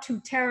want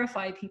to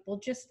terrify people,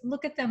 just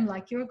look at them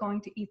like you're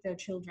going to eat their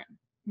children.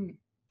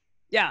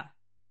 Yeah.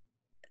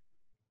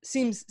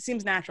 Seems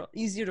natural,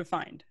 easier to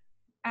find.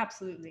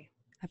 Absolutely.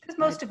 Because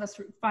most of us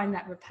find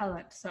that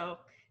repellent. So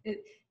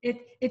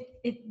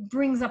it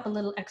brings up a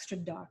little extra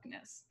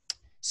darkness.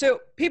 So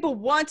people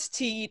want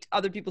to eat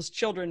other people's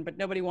children, but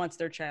nobody wants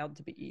their child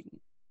to be eaten.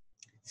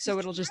 So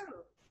it'll just.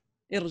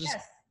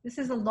 Yes, this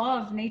is a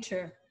law of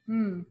nature.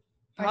 Oh,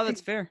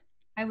 that's fair.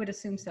 I would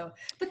assume so.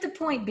 But the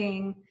point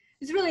being,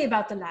 is really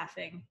about the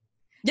laughing.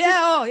 Yeah. Just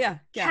oh, yeah.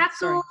 Cackle,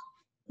 Sorry.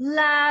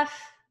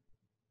 Laugh,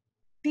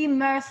 be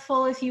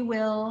mirthful, if you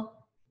will,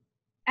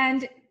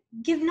 and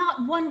give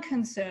not one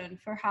concern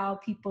for how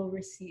people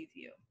receive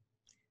you.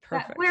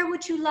 Perfect. Wear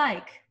what you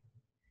like.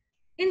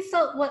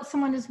 Insult what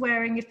someone is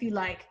wearing if you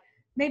like.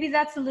 Maybe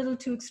that's a little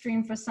too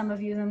extreme for some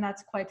of you, then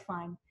that's quite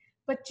fine.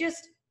 But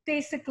just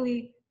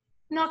basically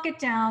knock it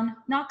down,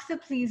 knock the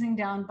pleasing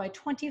down by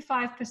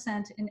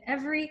 25% in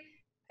every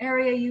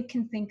area you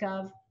can think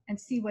of, and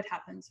see what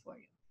happens for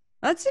you.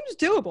 That seems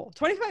doable.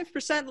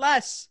 25%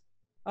 less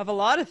of a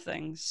lot of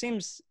things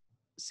seems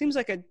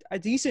like a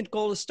decent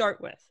goal to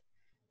start with.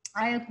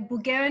 I will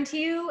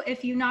guarantee you,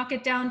 if you knock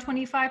it down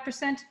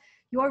 25%,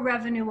 your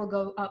revenue will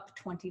go up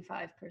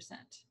 25%.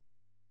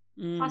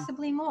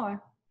 Possibly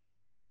more.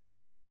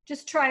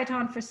 Just try it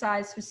on for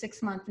size for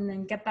 6 months, and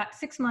then get back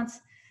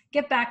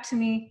to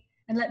me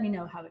and let me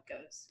know how it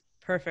goes.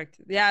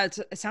 Perfect. Yeah,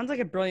 it sounds like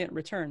a brilliant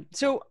return.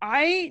 So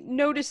I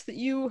noticed that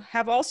you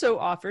have also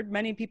offered,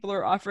 many people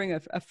are offering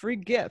a free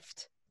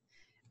gift.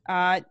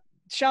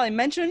 Shall I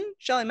mention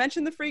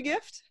the free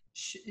gift?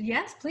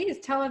 Yes, please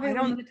tell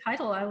everyone the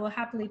title. I will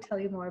happily tell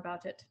you more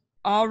about it.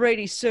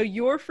 Alrighty, so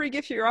your free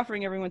gift you're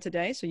offering everyone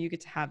today, so you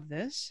get to have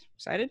this.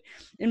 Excited?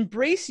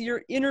 Embrace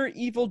Your Inner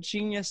Evil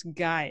Genius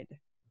Guide.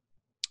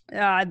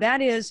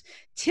 That is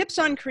tips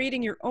on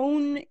creating your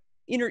own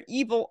inner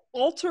evil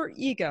alter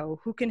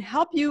ego who can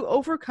help you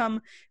overcome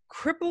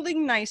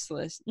crippling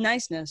niceness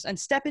and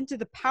step into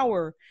the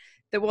power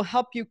that will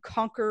help you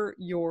conquer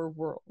your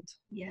world.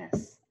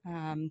 Yes.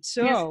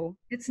 So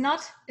yes.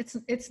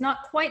 It's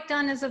not quite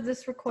done as of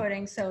this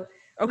recording. So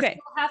okay. what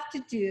you'll have to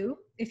do,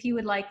 if you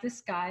would like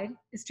this guide,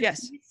 is to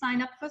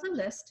sign up for the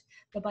list.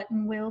 The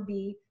button will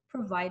be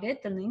provided.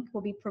 The link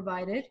will be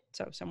provided.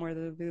 So somewhere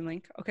there'll be the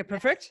link. Okay,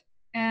 perfect.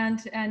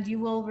 And you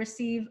will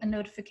receive a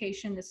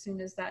notification as soon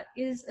as that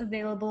is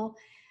available.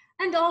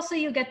 And also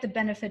you get the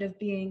benefit of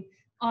being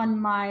on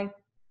my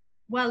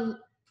well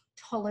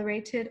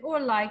tolerated or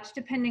liked,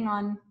 depending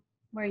on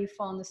where you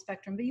fall on the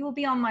spectrum, but you will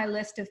be on my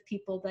list of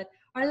people that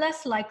are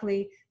less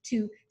likely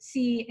to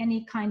see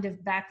any kind of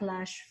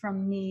backlash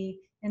from me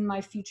in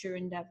my future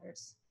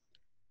endeavors.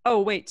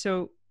 Oh, wait,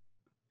 so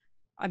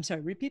I'm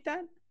sorry, repeat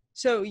that?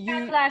 So you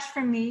backlash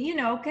from me,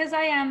 because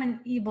I am an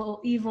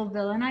evil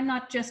villain. I'm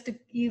not just an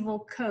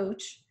evil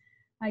coach.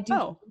 I do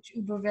coach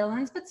uber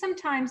villains, but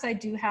sometimes I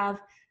do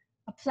have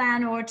a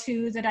plan or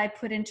two that I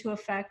put into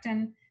effect,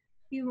 and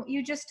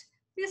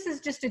this is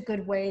just a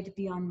good way to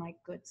be on my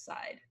good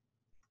side.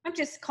 I'm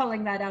just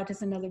calling that out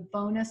as another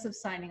bonus of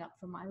signing up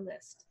for my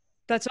list.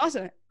 That's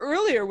awesome.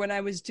 Earlier, when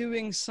I was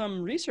doing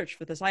some research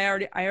for this, I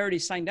already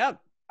signed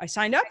up. I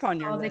signed up on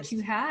your list. That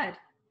you had.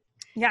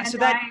 Yeah, and so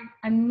that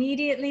I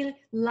immediately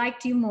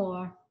liked you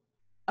more.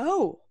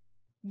 Oh,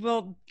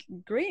 well,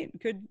 great.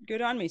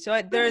 Good on me. So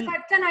but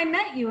then I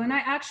met you, and I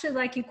actually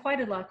like you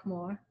quite a lot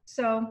more.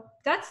 So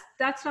that's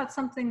not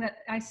something that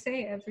I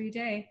say every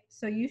day.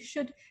 So you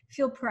should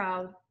feel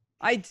proud.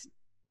 I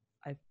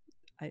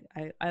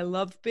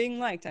love being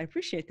liked. I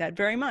appreciate that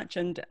very much.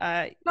 And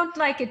don't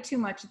like it too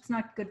much. It's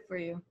not good for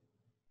you.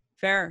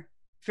 Fair.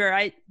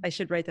 I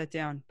should write that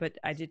down, but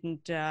I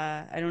didn't.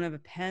 I don't have a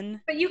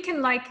pen. But you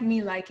can like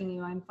me liking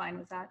you. I'm fine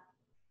with that.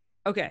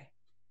 Okay.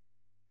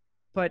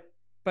 But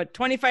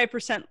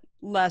 25%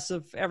 less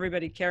of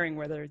everybody caring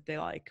whether they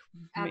like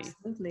me.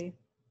 Absolutely.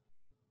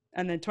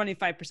 And then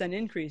 25%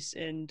 increase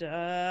in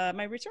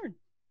my return.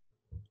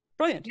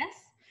 Brilliant. Yes.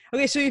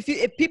 Okay, so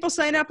if people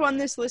sign up on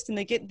this list and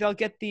they'll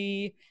get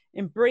the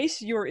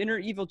Embrace Your Inner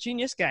Evil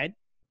Genius Guide.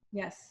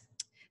 Yes.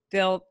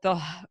 They'll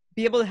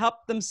be able to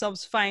help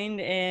themselves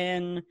find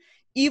an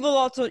evil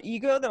alter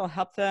ego that'll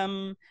help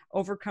them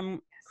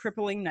overcome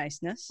crippling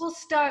niceness. We'll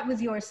start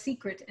with your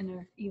secret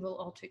inner evil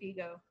alter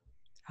ego.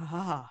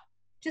 Ah.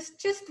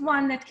 Just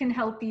one that can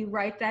help you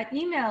write that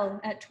email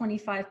at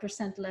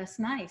 25% less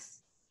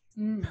nice.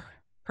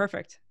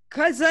 Perfect.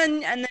 And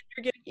then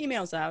you're getting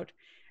emails out.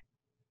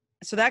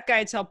 So that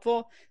guide's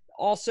helpful.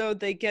 Also,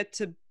 they get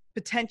to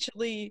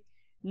potentially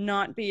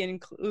not be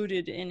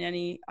included in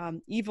any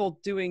evil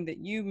doing that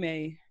you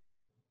may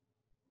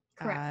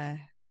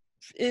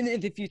in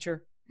the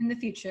future. In the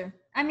future.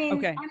 I mean,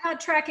 okay. I'm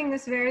not tracking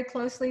this very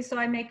closely, so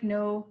I make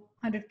no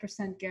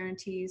 100%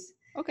 guarantees.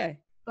 Okay.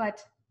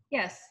 But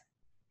yes,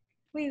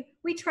 we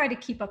try to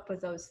keep up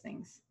with those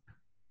things.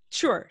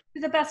 Sure.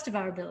 To the best of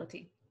our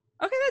ability.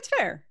 Okay, that's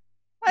fair.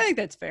 I think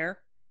that's fair.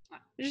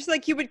 Just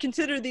like you would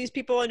consider these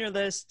people on your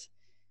list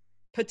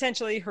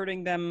potentially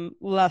hurting them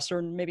less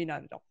or maybe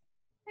not at all.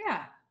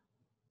 Yeah.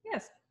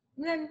 Yes.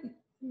 Then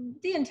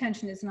the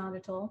intention is not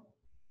at all.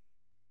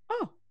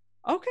 Oh,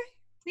 okay.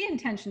 The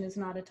intention is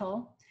not at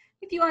all.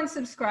 If you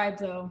unsubscribe,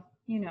 though,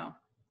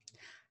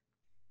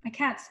 I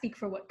can't speak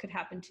for what could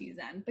happen to you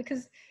then,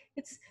 because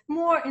it's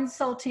more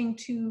insulting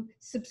to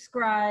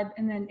subscribe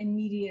and then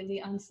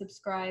immediately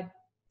unsubscribe.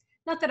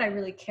 Not that I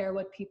really care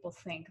what people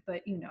think,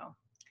 but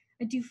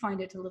I do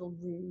find it a little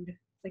rude.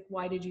 like,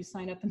 why did you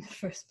sign up in the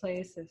first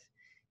place if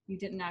you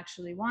didn't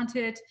actually want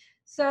it?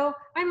 So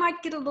I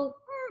might get a little,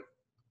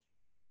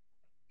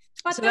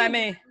 but so that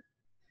may,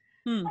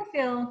 I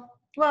feel,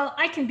 well,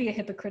 I can be a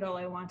hypocrite all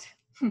I want.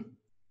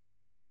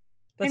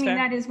 That's fair.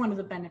 That is one of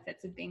the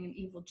benefits of being an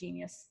evil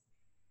genius.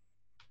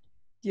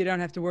 You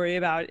don't have to worry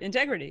about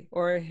integrity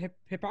or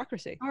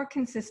hypocrisy. Or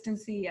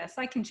consistency, yes.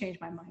 I can change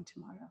my mind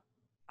tomorrow.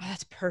 Oh,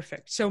 that's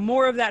perfect. So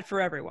more of that for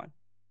everyone.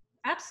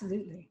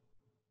 Absolutely.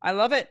 I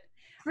love it.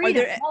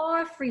 Freedom,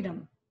 more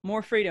freedom.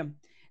 More freedom.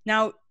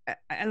 Now,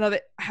 I love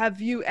it.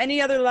 Have you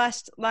any other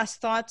last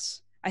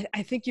thoughts?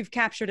 I think you've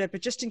captured it,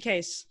 but just in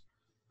case,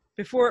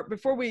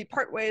 before we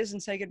part ways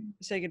and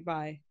say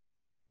goodbye.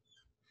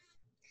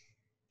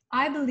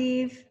 I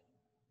believe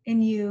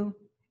in you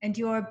and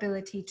your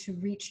ability to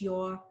reach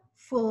your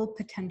full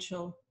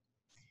potential.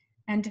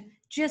 And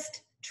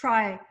just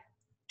try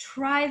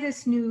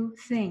this new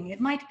thing. It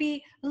might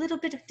be a little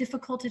bit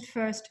difficult at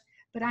first,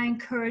 but I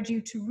encourage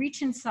you to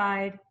reach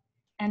inside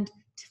and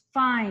to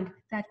find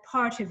that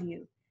part of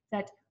you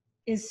that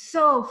is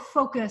so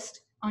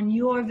focused on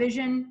your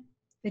vision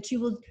that you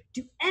will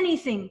do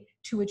anything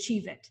to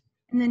achieve it.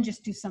 And then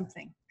just do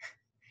something.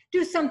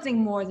 Do something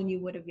more than you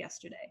would have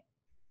yesterday.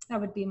 That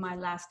would be my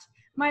last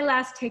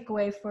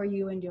takeaway for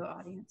you and your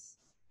audience.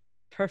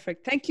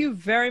 Perfect. Thank you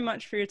very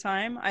much for your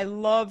time. I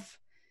love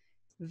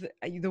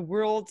the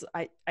world.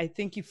 I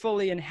think you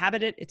fully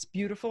inhabit it. It's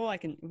beautiful. I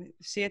can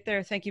see it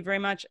there. Thank you very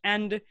much.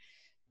 And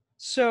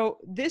so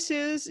this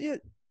is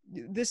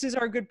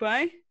our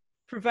goodbye,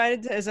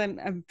 provided as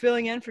I'm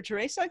filling in for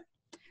Teresa.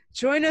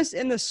 Join us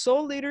in the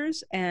Soul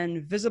Leaders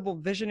and Visible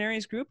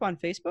Visionaries group on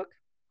Facebook,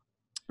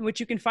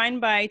 which you can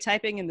find by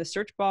typing in the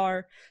search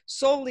bar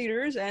Soul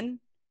Leaders and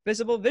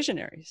Visible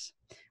Visionaries.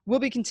 We'll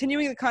be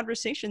continuing the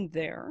conversation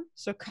there,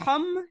 so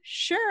come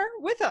share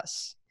with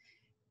us.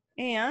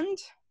 And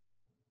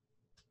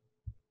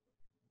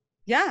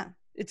yeah,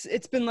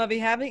 it's been lovely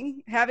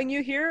having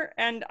you here,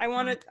 and I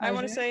want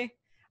to say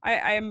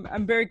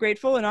I'm very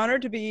grateful and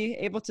honored to be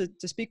able to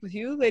speak with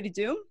you, Lady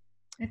Doom.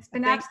 It's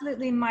been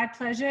absolutely my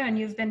pleasure, and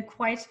you've been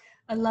quite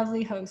a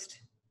lovely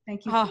host.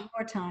 Thank you for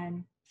your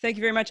time. Thank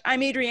you very much.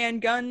 I'm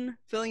Adrianne Gunn,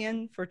 filling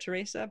in for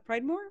Teresa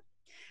Pridemore.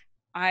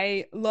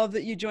 I love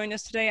that you joined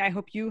us today. I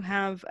hope you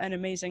have an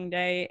amazing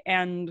day,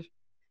 and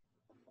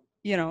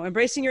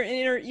embracing your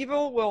inner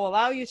evil will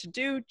allow you to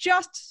do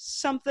just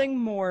something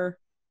more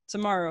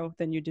tomorrow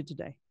than you did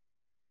today.